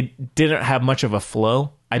it didn't have much of a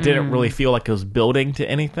flow. I didn't really feel like it was building to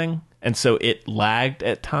anything. And so it lagged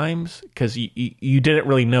at times because you didn't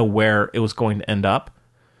really know where it was going to end up.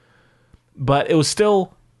 But it was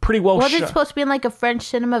still pretty well shot. Was it supposed to be in like a French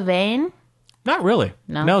cinema vein? Not really.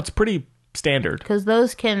 No, it's pretty standard. Because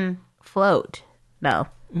those can float. No.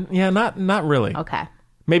 Yeah, not really. Okay.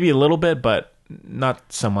 Maybe a little bit, but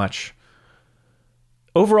not so much.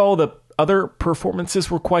 Overall, the other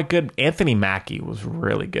performances were quite good. Anthony Mackie was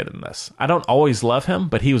really good in this. I don't always love him,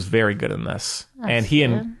 but he was very good in this. And he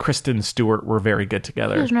and Kristen Stewart were very good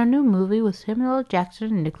together. There's a new movie with Samuel L. Jackson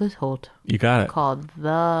and Nicholas Hoult. You got it. Called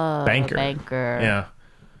The Banker. Yeah.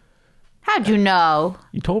 How'd you know?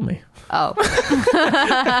 You told me. Oh.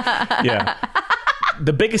 Yeah.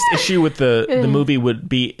 The biggest issue with the movie would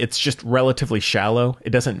be it's just relatively shallow.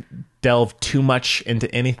 It doesn't delve too much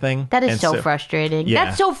into anything. That is so frustrating. Yeah.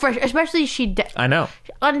 That's so frustrating. Especially I know.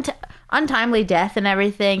 Untimely death and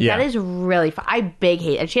everything. Yeah. That is really... I big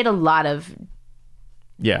hate it. She had a lot of...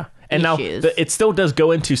 Yeah. And issues. Now, it still does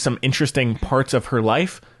go into some interesting parts of her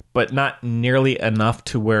life, but not nearly enough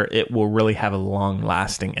to where it will really have a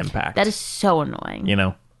long-lasting impact. That is so annoying. You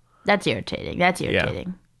know? That's irritating. Yeah.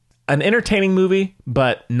 An entertaining movie,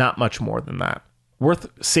 but not much more than that. Worth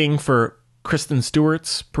seeing for Kristen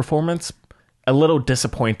Stewart's performance. A little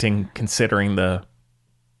disappointing considering the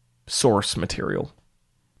source material.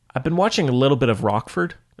 I've been watching a little bit of the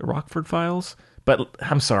Rockford Files, but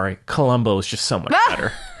I'm sorry, Columbo is just so much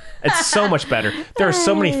better. It's so much better. There are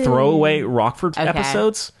so many throwaway Rockford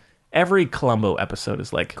episodes. Every Columbo episode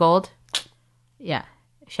is like... Gold? Yeah.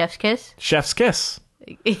 Chef's Kiss? Chef's Kiss.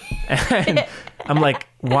 And I'm like,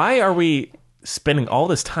 why are we spending all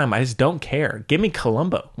this time? I just don't care. Give me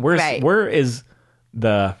Columbo. Where is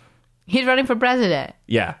the... He's running for president.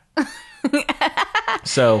 Yeah.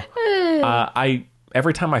 So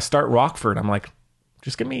every time I start Rockford, I'm like,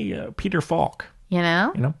 just give me Peter Falk. You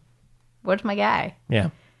know? Where's my guy? Yeah.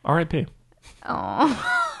 R.I.P.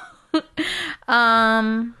 Oh.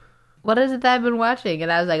 What is it that I've been watching?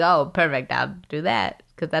 And I was like, oh, perfect. I'll do that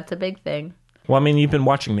because that's a big thing. Well, I mean, you've been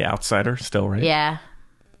watching The Outsider still, right? Yeah.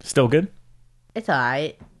 Still good? It's all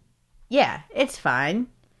right. Yeah, it's fine.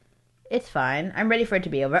 It's fine. I'm ready for it to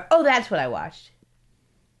be over. Oh, that's what I watched.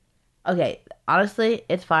 Okay, honestly,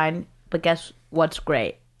 it's fine. But guess what's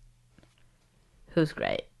great? Who's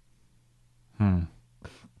great?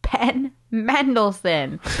 Ben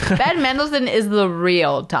Mendelsohn. Ben Mendelsohn is the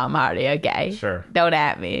real Tom Hardy, okay? Sure. Don't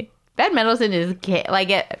at me. Ben Mendelsohn is like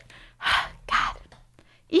it. God.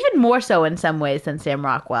 Even more so in some ways than Sam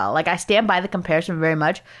Rockwell. Like, I stand by the comparison very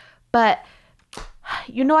much. But,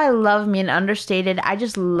 you know, I love me an understated. I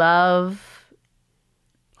just love...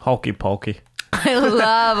 Hulky Pulky. I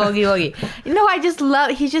love Oogie Woogie. You know, I just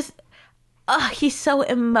love... He's just... he's so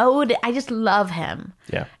emotive. I just love him.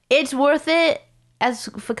 Yeah. It's worth it. As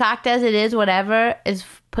fakakta as it is, whatever is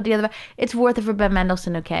put together, it's worth it for Ben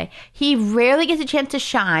Mendelsohn, okay? He rarely gets a chance to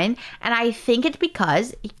shine, and I think it's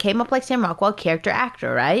because he came up like Sam Rockwell, character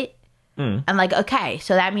actor, right? And like, okay,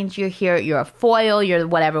 so that means you're here, you're a foil, you're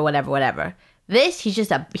whatever. This, he's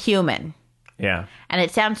just a human. Yeah. And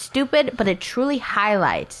it sounds stupid, but it truly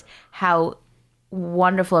highlights how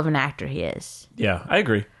wonderful of an actor he is. Yeah, I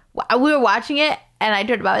agree. We were watching it, and I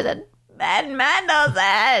turned about and said, Ben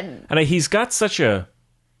Mendelsohn. And he's got such a,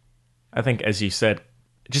 I think, as you said,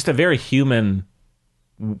 just a very human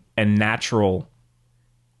and natural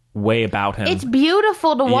way about him. It's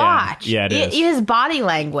beautiful to watch. Yeah, it is. His body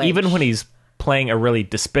language. Even when he's playing a really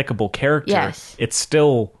despicable character, yes, it's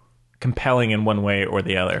still compelling in one way or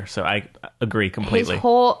the other. So I agree completely. His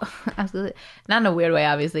whole, absolutely, not in a weird way,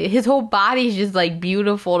 obviously. His whole body's just like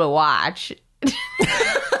beautiful to watch.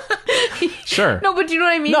 Sure. No, but do you know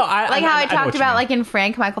what I mean? No, like how I talked about, like in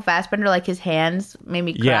Frank, Michael Fassbender, like his hands made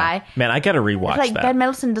me cry. Yeah, man, I gotta rewatch it's like that. Ben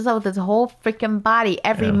Mendelsohn does that with his whole freaking body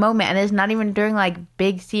every moment, and it's not even during like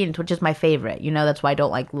big scenes, which is my favorite. You know, that's why I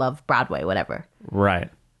don't like love Broadway, whatever. Right.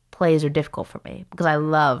 Plays are difficult for me because I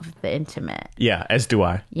love the intimate. Yeah, as do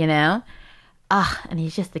I. You know, and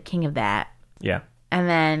he's just the king of that. Yeah. And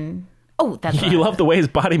then, that's you love the way his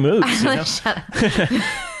body moves. You know? Shut up.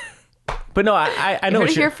 But no, I know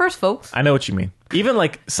what what you're here first, folks. I know what you mean. Even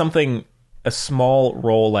like a small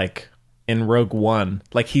role like in Rogue One,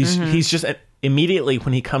 like he's just immediately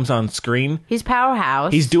when he comes on screen, he's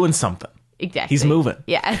powerhouse. He's doing something. Exactly. He's moving.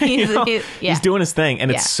 Yeah. He's doing his thing,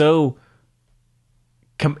 and it's so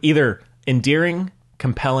either endearing,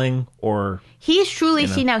 compelling, or he's truly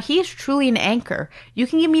he is truly an anchor. You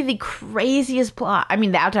can give me the craziest plot. I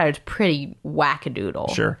mean, The Outsider is pretty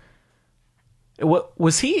wackadoodle. Sure. What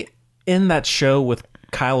was he in that show with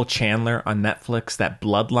Kyle Chandler on Netflix, that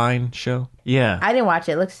Bloodline show? Yeah. I didn't watch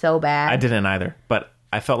it. It looks so bad. I didn't either, but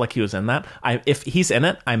I felt like he was in that. If he's in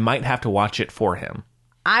it, I might have to watch it for him.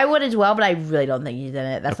 I would as well, but I really don't think he's in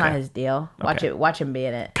it. That's not his deal. Watch him be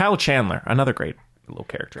in it. Kyle Chandler, another great little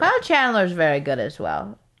character. Kyle Chandler's very good as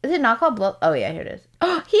well. Is it not called Blood? Oh yeah, here it is.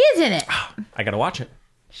 Oh, he is in it. I gotta watch it.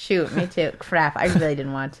 Shoot, me too. Crap, I really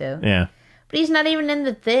didn't want to. Yeah. But he's not even in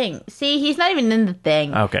the thing. See, he's not even in the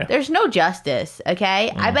thing. Okay. There's no justice,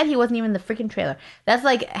 okay? I bet he wasn't even in the freaking trailer. That's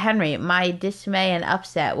like, Henry, my dismay and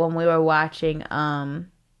upset when we were watching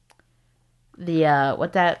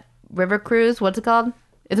River Cruise? What's it called?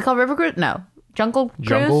 Is it called River Cruise? No. Jungle Cruise?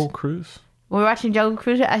 Jungle Cruise? When we were watching Jungle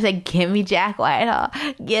Cruise, I said, give me Jack Whitehall.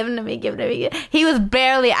 Give him to me, give him to me. He was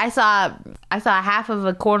barely, I saw half of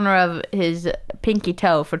a corner of his pinky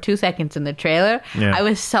toe for 2 seconds in the trailer. Yeah. I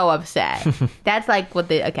was so upset. That's like what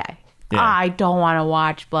they, okay. Yeah. I don't want to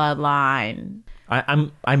watch Bloodline.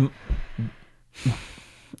 I'm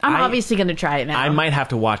obviously going to try it now. I might have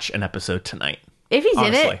to watch an episode tonight. If he's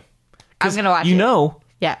in it, I'm going to watch it. You know,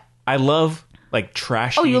 yeah. I love like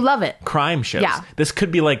trashy. Oh, you love it. Crime shows. Yeah. This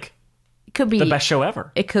could be like, could be the best show ever.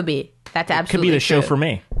 It could be. That's absolutely It could be the show for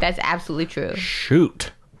me. That's absolutely true.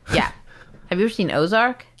 Shoot. Yeah. Have you ever seen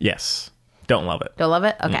Ozark? Yes. Don't love it. Don't love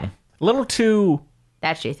it? Okay. A little too...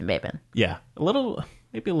 That's Jason Bateman. Yeah.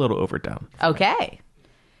 Maybe a little overdone. Okay.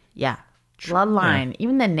 Yeah. Bloodline. Yeah.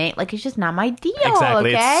 Even the name, like, it's just not my deal.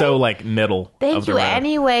 Exactly. Okay? It's so, like, middle Thank of the you road.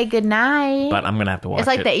 Anyway. Good night. But I'm going to have to watch it. It's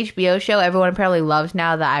like the HBO show everyone apparently loves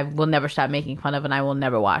now that I will never stop making fun of, and I will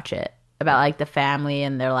never watch it. About, like, the family,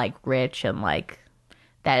 and they're, like, rich, and, like,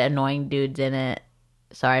 that annoying dude's in it.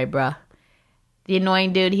 Sorry, bruh. The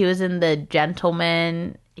annoying dude, he was in The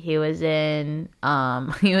Gentleman. He was in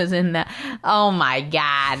the, oh my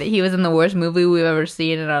God. He was in the worst movie we've ever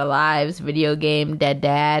seen in our lives. Video game, Dead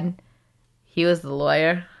Dad. He was the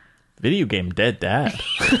lawyer. Video game, Dead Dad.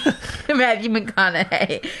 Matthew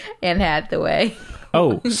McConaughey, Anne Hathaway.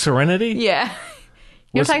 Oh, Serenity? Yeah.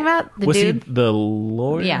 You know what I'm talking about? The was dude? he the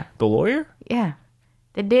lawyer? Yeah. The lawyer? Yeah.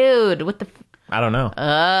 The dude with the... I don't know. Ugh.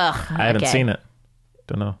 I haven't seen it.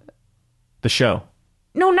 Don't know. The show.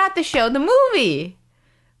 No, not the show. The movie.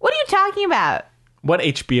 What are you talking about? What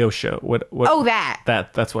HBO show? What? Oh, that.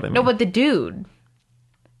 That's what I mean. No, but the dude.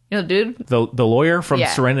 You know, dude. The lawyer from Yeah.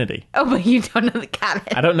 Serenity. Oh, but you don't know the guy.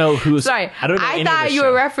 I don't know who's. Sorry, I don't know. any of thought the you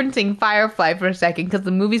show. were referencing Firefly for a second because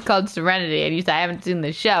the movie's called Serenity, and you said I haven't seen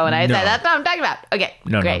the show, and I No. said that's what I'm talking about. Okay,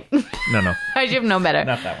 No, great. No. I should have known better.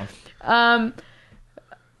 Not that one.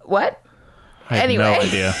 What? I have Anyway. no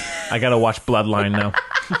idea. I gotta watch Bloodline now.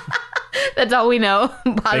 That's all we know.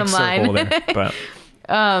 Bottom Big line. circle there, but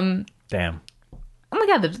damn. Oh my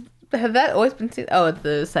god, has that always been seen? Oh, it's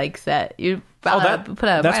the Psych set. You put out a That's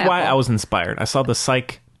why pineapple. I was inspired. I saw the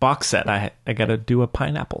Psych box set. I gotta do a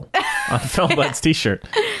pineapple on Filmbud's t-shirt.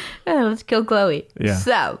 Oh, let's kill Chloe. Yeah.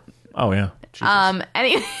 So, Oh yeah. Jesus.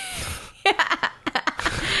 anyway,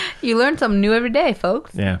 you learn something new every day,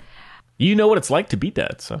 folks. Yeah. You know what it's like to be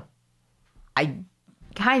dead, so I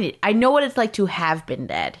know what it's like to have been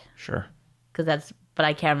dead, sure. but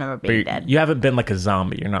I can't remember But being dead. you haven't been like a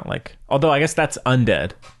zombie. You're not like. Although I guess that's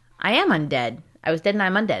undead. I am undead. I was dead and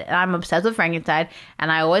I'm undead. And I'm obsessed with Frankenstein.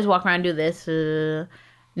 And I always walk around and do this.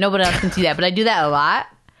 Nobody else can see that, but I do that a lot.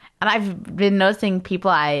 And I've been noticing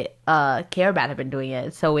people I care about have been doing it.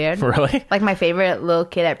 It's so weird. Really? Like my favorite little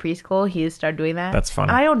kid at preschool, he started doing that. That's funny.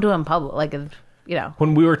 And I don't do it in public. Like, you know.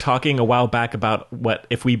 When we were talking a while back about what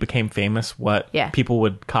if we became famous, what people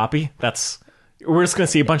would copy. We're just gonna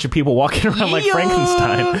see a bunch of people walking around like Yeah.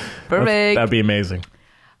 Frankenstein. Perfect. That'd be amazing.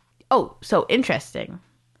 Oh, so interesting.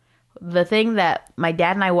 The thing that my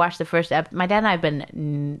dad and I watched the first episode, my dad and I have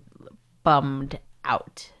been bummed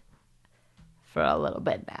out for a little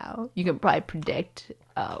bit now. You can probably predict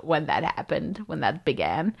when that happened, when that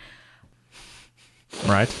began.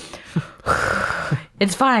 Right.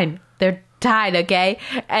 It's fine. They're tied, okay?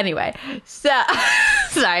 Anyway, so...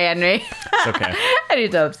 Sorry, Henry. It's okay. And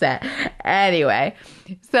he's so upset. Anyway,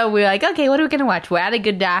 so we're like, okay, what are we going to watch? We're out of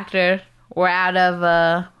Good Doctor. We're out of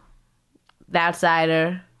The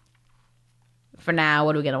Outsider. For now,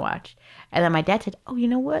 what are we going to watch? And then my dad said, oh, you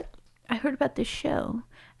know what? I heard about this show.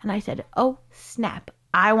 And I said, oh, snap.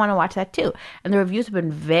 I want to watch that too. And the reviews have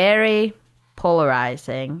been very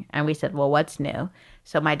polarizing. And we said, well, what's new?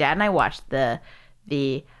 So my dad and I watched the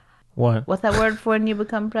What? what's that word for when you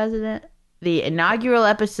become president? The inaugural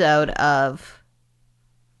episode of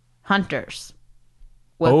Hunters.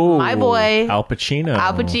 With my boy, Al Pacino.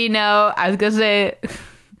 Al Pacino. I was going to say,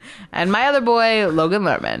 and my other boy, Logan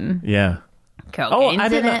Lerman. Yeah. Cocaine's I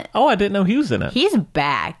didn't in know, it. I didn't know he was in it. He's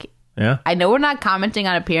back. Yeah. I know we're not commenting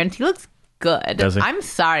on appearance. He looks good. Does he? I'm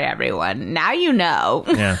sorry, everyone. Now you know.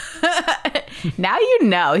 Yeah. Now you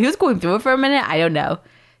know. He was going through it for a minute. I don't know.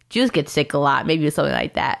 Jews get sick a lot. Maybe it's something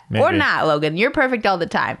like that. Maybe. Or not, Logan. You're perfect all the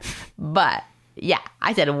time. But, yeah.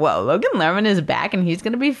 I said, whoa, Logan Lerman is back and he's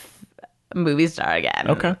going to be a movie star again.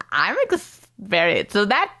 Okay. I'm very... So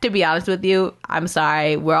that, to be honest with you, I'm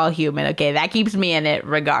sorry. We're all human. Okay, that keeps me in it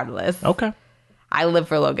regardless. Okay. I live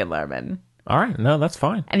for Logan Lerman. All right. No, that's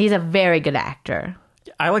fine. And he's a very good actor.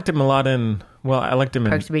 I liked him a lot in... Well, I liked him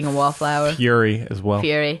Perks of Being a Wallflower. Fury as well.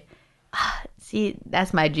 Fury. See,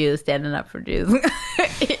 that's my Jews standing up for Jews.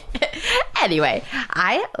 Anyway,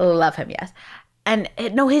 I love him, yes. And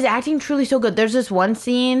no, his acting truly so good. There's this one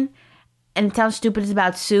scene, and it sounds stupid, it's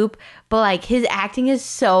about soup, but like his acting is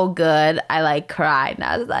so good. I like cried, and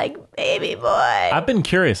I was like, baby boy. I've been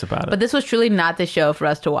curious about it. But this was truly not the show for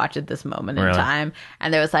us to watch at this moment in Really? time.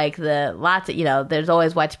 And there was like lots of, there's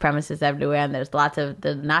always white supremacists everywhere, and there's lots of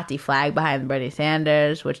the Nazi flag behind Bernie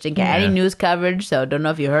Sanders, which didn't get any news coverage, so don't know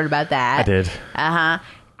if you heard about that. I did.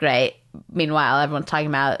 Great. Meanwhile, everyone's talking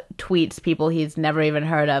about tweets, people he's never even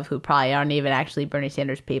heard of who probably aren't even actually Bernie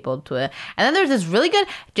Sanders people. And then there's this really good,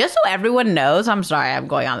 just so everyone knows, I'm sorry, I'm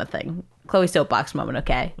going on the thing. Chloe Soapbox moment,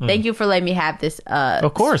 okay? Thank you for letting me have this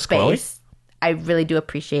Of course, space. Chloe. I really do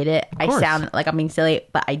appreciate it. I sound like I'm being silly,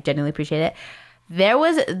 but I genuinely appreciate it. There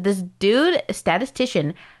was this dude,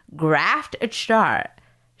 statistician, graphed a chart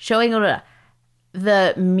showing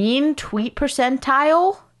the mean tweet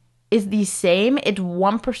percentile is the same. It's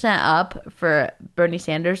 1% up for Bernie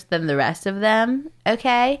Sanders than the rest of them,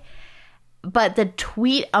 okay? But the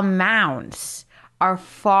tweet amounts are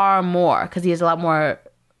far more because he has a lot more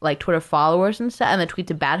like Twitter followers and stuff, and the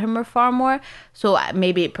tweets about him are far more. So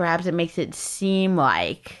perhaps it makes it seem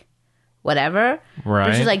like whatever. Right.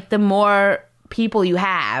 Which is like the more people you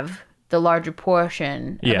have, the larger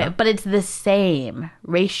portion. Yeah. Of it. But it's the same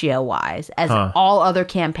ratio-wise as all other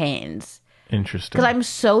campaigns. Interesting. Because I'm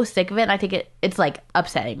so sick of it, and I think it's like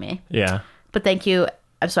upsetting me. Yeah. But thank you.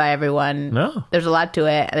 I'm sorry, everyone. No. There's a lot to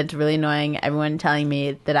it, and it's really annoying. Everyone telling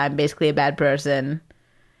me that I'm basically a bad person.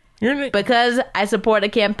 Because I support a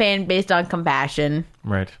campaign based on compassion.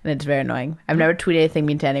 Right. And it's very annoying. I've never tweeted anything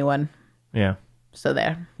mean to anyone. Yeah. So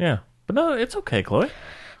there. Yeah. But no, it's okay, Chloe.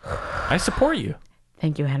 I support you.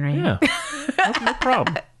 Thank you, Henry. Yeah. No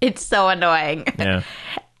problem. It's so annoying. Yeah.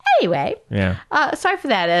 Anyway, Yeah. Sorry for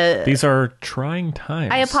that. These are trying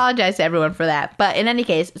times. I apologize to everyone for that. But in any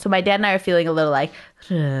case, so my dad and I are feeling a little like,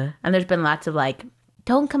 and there's been lots of like,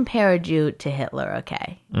 don't compare a Jew to Hitler,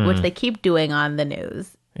 okay? Which they keep doing on the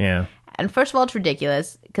news. Yeah. And first of all, it's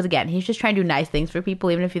ridiculous because, again, he's just trying to do nice things for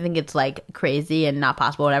people, even if you think it's like crazy and not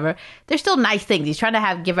possible, whatever. There's still nice things. He's trying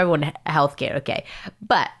to give everyone health care, okay?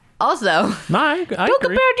 But also, I don't agree.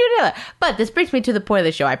 compare Jew to Hitler. But this brings me to the point of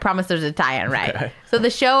the show. I promise there's a tie-in, right? Okay. So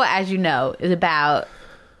the show, as you know, is about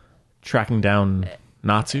Tracking down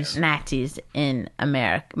Nazis. Nazis in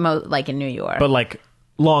America, like in New York. But like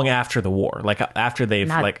long after the war, like after they've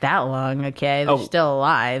Not like that long, okay? They're still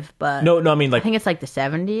alive, but no, I mean like I think it's like the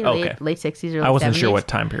 70s, Okay. late 60s or late I wasn't 70s. sure what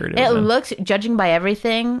time period it It was in. looks, judging by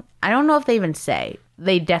everything, I don't know if they even say.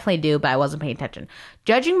 They definitely do, but I wasn't paying attention.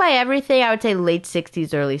 Judging by everything, I would say late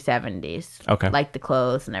 60s, early 70s. Okay. Like the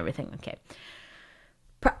clothes and everything, okay.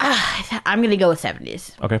 I'm going to go with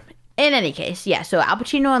 70s. Okay. In any case, yeah, so Al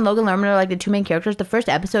Pacino and Logan Lerman are like the two main characters. The first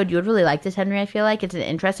episode, you would really like this, Henry, I feel like. It's an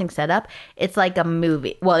interesting setup. It's like a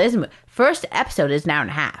movie. Well, it is a movie. First episode is an hour and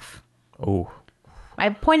a half. Oh. My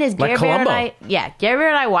point is, Like Gary Bear and Columbo. Gary Bear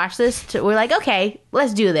and I watched this. We're like, okay,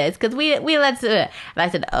 let's do this. Because we let's do it. And I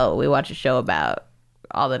said, oh, we watch a show about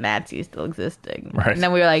all the Nazis still existing. Right. And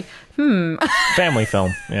then we were like, Family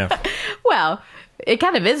film. Yeah. well, it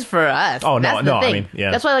kind of is for us. Oh, no, That's the no, I thing. mean,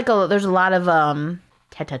 yeah. That's why there's a lot of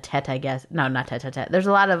tete-a-tete, I guess. No, not tete-a-tete. There's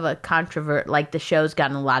a lot of controvert. Like the show's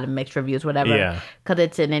gotten a lot of mixed reviews, whatever. Yeah. Because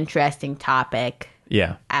it's an interesting topic,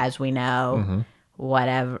 Yeah. as we know.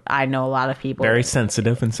 Whatever. I know a lot of people. Very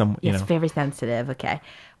sensitive and some, you It's know. very sensitive, okay.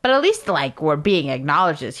 But at least, like, we're being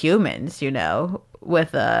acknowledged as humans,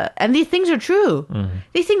 with, and these things are true.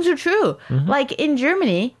 These things are true. Like, in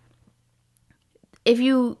Germany, if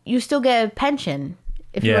you still get a pension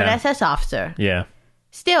if you're an Yeah. SS officer. Yeah.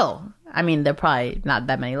 Still, I mean, there are probably not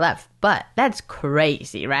that many left, but that's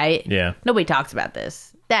crazy, right? Yeah. Nobody talks about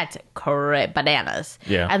this. That's bananas.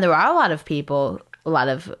 Yeah. And there are a lot of people, a lot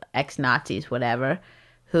of ex-Nazis, whatever,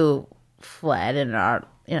 who fled and are,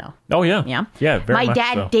 Oh, yeah. Yeah. Yeah, very My much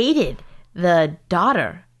dad so. dated the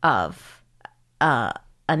daughter of a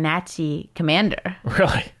Nazi commander.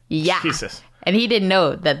 Really? Yeah. Jesus. And he didn't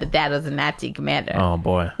know that the dad was a Nazi commander. Oh,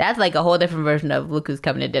 boy. That's like a whole different version of look who's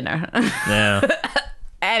coming to dinner. Yeah.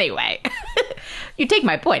 Anyway, you take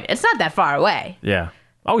my point. It's not that far away, Yeah.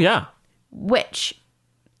 Oh, yeah. which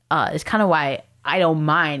is kind of why I don't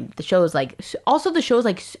mind. The show is like, also the show is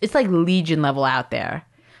like, it's like Legion level out there.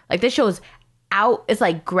 Like this show is out, it's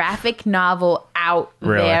like graphic novel out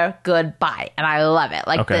Really? there, goodbye. And I love it.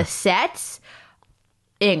 Like Okay. the sets,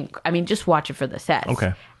 just watch it for the sets.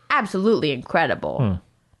 Okay. Absolutely incredible.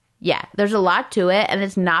 Yeah, there's a lot to it, and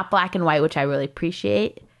it's not black and white, which I really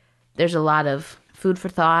appreciate. There's a lot of food for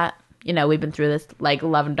thought. We've been through this, like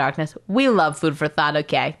Love and Darkness. We love food for thought,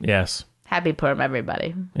 okay? Yes. Happy Purim,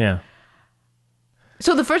 everybody. Yeah.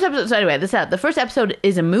 So the first episode, the first episode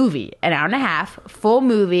is a movie, an hour and a half, full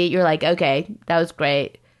movie. You're like, okay, that was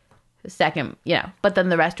great. The second, but then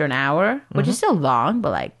the rest are an hour, which is still long, but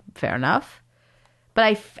like, fair enough.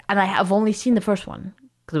 But I have only seen the first one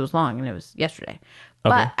because it was long and it was yesterday. Okay.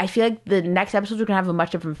 But I feel like the next episodes are gonna have a much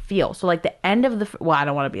different feel. So like the end of I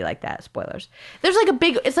don't want to be like that. Spoilers. There's like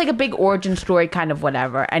it's like a big origin story kind of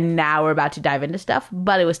whatever. And now we're about to dive into stuff,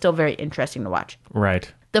 but it was still very interesting to watch.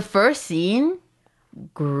 Right. The first scene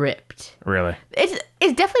gripped. Really. It's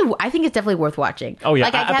definitely. I think it's definitely worth watching. Oh, yeah.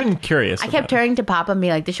 Like, I've been curious I about kept it. turning to Papa and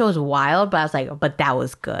being like, "The show is wild," but I was like, "But that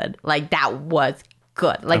was good. Like that was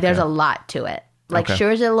good. Like there's a lot to it. Like Okay.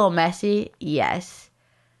 sure, is it a little messy? Yes.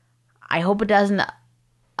 I hope it doesn't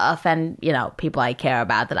offend people I care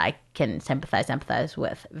about that I can sympathize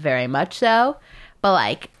with very much so. But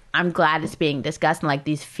like, I'm glad it's being discussed and like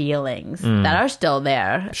these feelings that are still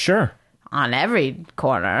there Sure. on every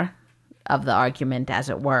corner of the argument, as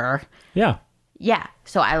it were. Yeah. Yeah,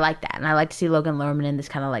 so I like that. And I like to see Logan Lerman in this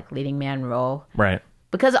kind of like leading man role. Right.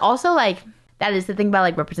 Because also like that is the thing about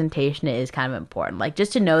like representation is kind of important. Like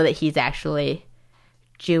just to know that he's actually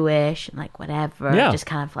Jewish and like whatever. Yeah. Just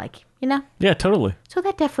kind of like, Yeah, totally. So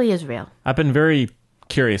that definitely is real. I've been very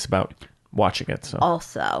curious about watching it. So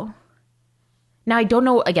Also, now I don't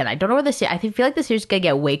know where the series, I feel like the series is going to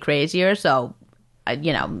get way crazier. So,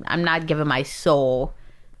 I'm not giving my sole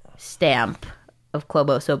stamp of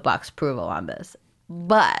Clobo Soapbox approval on this.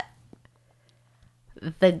 But,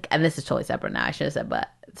 and this is totally separate now, I should have said, but,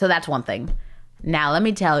 so that's one thing. Now, let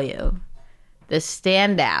me tell you, the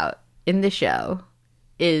standout in the show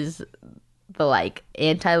is the, like,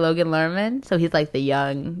 anti-Logan Lerman. So he's, like, the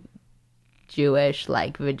young Jewish,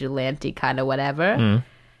 like, vigilante kind of whatever.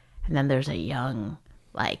 and then there's a young,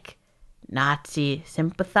 like, Nazi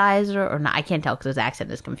sympathizer, or not. I can't tell because his accent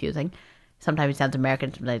is confusing. Sometimes he sounds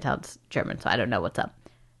American, sometimes he sounds German, so I don't know what's up.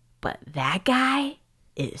 But that guy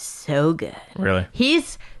is so good. Really?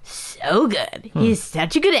 He's so good. He's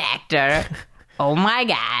such a good actor. Oh my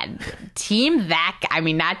God. Team that guy. I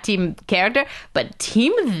mean, not team character, but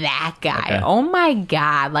team that guy. Okay. Oh my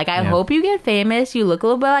God. Like, I hope you get famous. You look a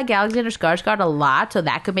little bit like Alexander Skarsgård a lot, so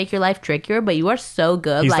that could make your life trickier, but you are so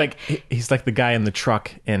good. He's like the guy in the truck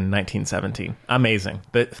in 1917. Amazing.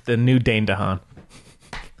 The new Dane DeHaan.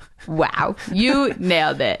 Wow. You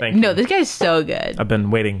nailed it. Thank you. No, this guy's so good. I've been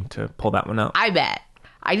waiting to pull that one out. I bet.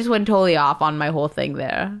 I just went totally off on my whole thing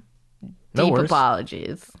there. No Deep worries.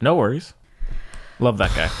 apologies. No worries. Love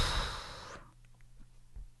that guy.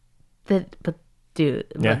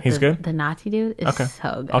 He's good. The Nazi dude is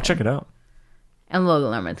so good. I'll check it out. And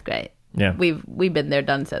Logan Lerman's great. Yeah. We've been there,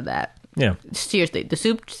 done, said that. Yeah. Seriously, the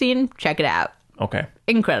soup scene, check it out. Okay.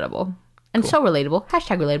 Incredible. And so relatable.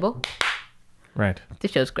 Hashtag relatable. Right. The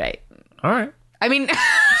show's great. All right. I mean,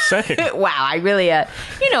 Sick. wow, I really,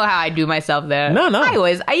 you know how I do myself there. No. I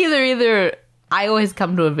always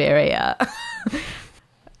come to a very,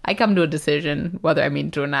 I come to a decision whether I mean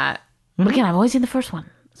to or not. But again, I've always seen the first one,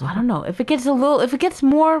 so I don't know. If it gets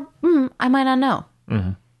more, I might not know.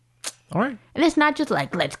 Mm-hmm. All right. And it's not just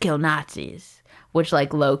like, let's kill Nazis, which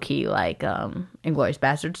like low key, like Inglourious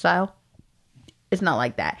Bastard style. It's not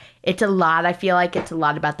like that. It's a lot. I feel like it's a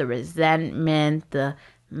lot about the resentment, like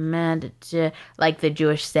the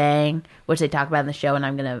Jewish saying, which they talk about in the show, and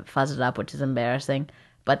I'm gonna fuzz it up, which is embarrassing.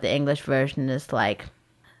 But the English version is like,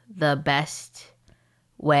 the best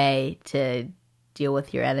way to deal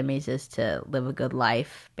with your enemies is to live a good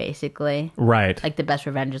life, basically. Right. Like the best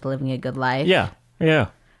revenge is living a good life. Yeah.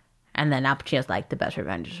 And then Al Pacino's like, the best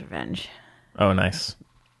revenge is revenge. Oh, nice.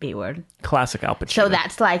 B word. Classic Al Pacino. So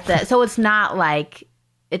that's like the. So it's not like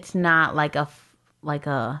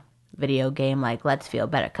a video game. Like, let's feel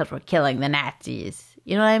better because we're killing the Nazis.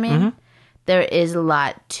 You know what I mean? Mm-hmm. There is a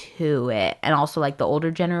lot to it, and also like the older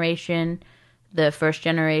generation, the first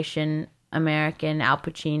generation American Al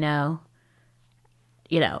Pacino.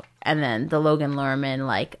 You know, and then the Logan Lerman,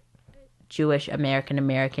 like Jewish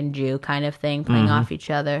American Jew kind of thing, playing off each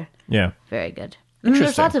other. Yeah. Very good. And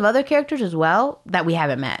there's lots of other characters as well that we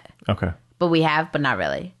haven't met. Okay. But we have, but not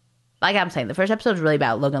really. Like I'm saying, the first episode is really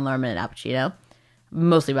about Logan Lerman and Al Pacino.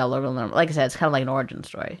 Mostly about Logan Lerman. Like I said, it's kind of like an origin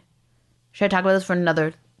story. Should I talk about this for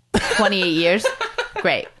another 28 years?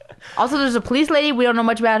 Great. Also, there's a police lady. We don't know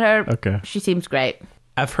much about her. Okay. She seems great.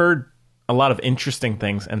 I've heard a lot of interesting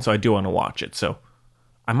things, and so I do want to watch it. So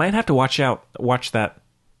I might have to watch that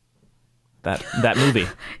movie.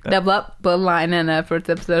 Double up, Bloodline, and first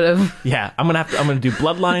episode of... Yeah, I'm gonna do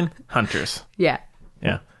Bloodline, Hunters. Yeah.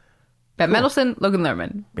 Yeah. Bette Mendelsohn, Logan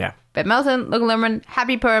Lerman. Yeah. Bette Mendelsohn, Logan Lerman.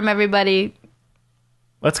 Happy perm, everybody.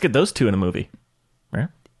 Let's get those two in a movie. Right?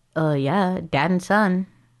 Yeah. Dad and son.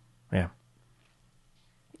 Yeah.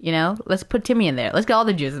 You know, let's put Timmy in there. Let's get all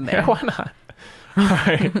the Jews in there. Yeah, why not? All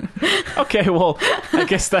right. Okay, well, I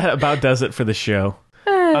guess that about does it for the show.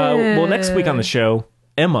 Well, next week on the show,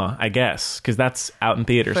 Emma, I guess, because that's out in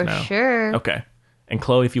theaters For now. sure. Okay. And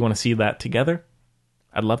Chloe, if you want to see that together,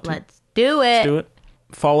 I'd love to. Let's do it. Let's do it.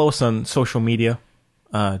 Follow us on social media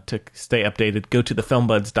to stay updated. Go to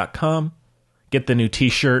thefilmbuds.com. Get the new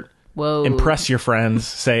t-shirt. Whoa. Impress your friends.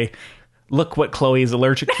 Say, look what Chloe is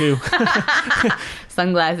allergic to.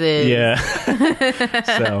 Sunglasses. Yeah.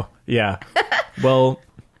 So, yeah. Well,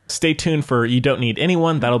 stay tuned for You Don't Need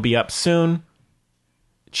Anyone. That'll be up soon.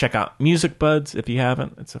 Check out Music Buds if you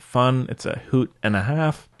haven't. It's a hoot and a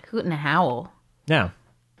half. Hoot and a howl. Yeah.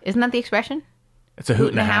 Isn't that the expression? It's a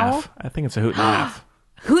hoot and a howl? half. I think it's a hoot and a half.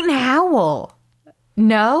 Hoot and howl.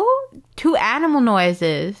 No? Two animal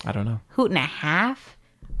noises. I don't know. Hoot and a half?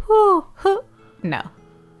 Hoo, hoo. No.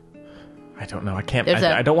 I don't know. I can't. There's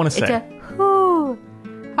I don't want to say. It's a hoo,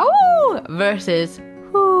 hoo versus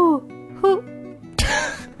hoo, hoo.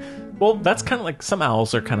 Well, that's kind of like some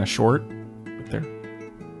owls are kind of short. But they're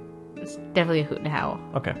It's definitely a hoot and a howl.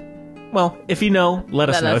 okay. Well, if you know, let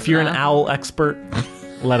us know. If you're an owl expert,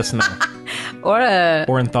 let us know. Or a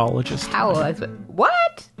ornithologist. Owl expert.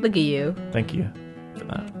 What? Look at you. Thank you for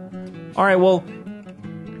that. All right. Well,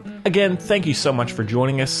 again, thank you so much for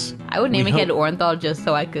joining us. I would name a kid ornithologist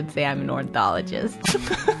so I could say I'm an ornithologist.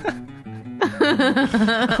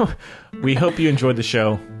 We hope you enjoyed the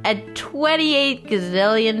show. At 28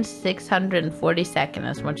 gazillion 642nd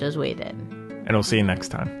as much as we did. And we'll see you next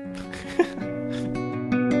time.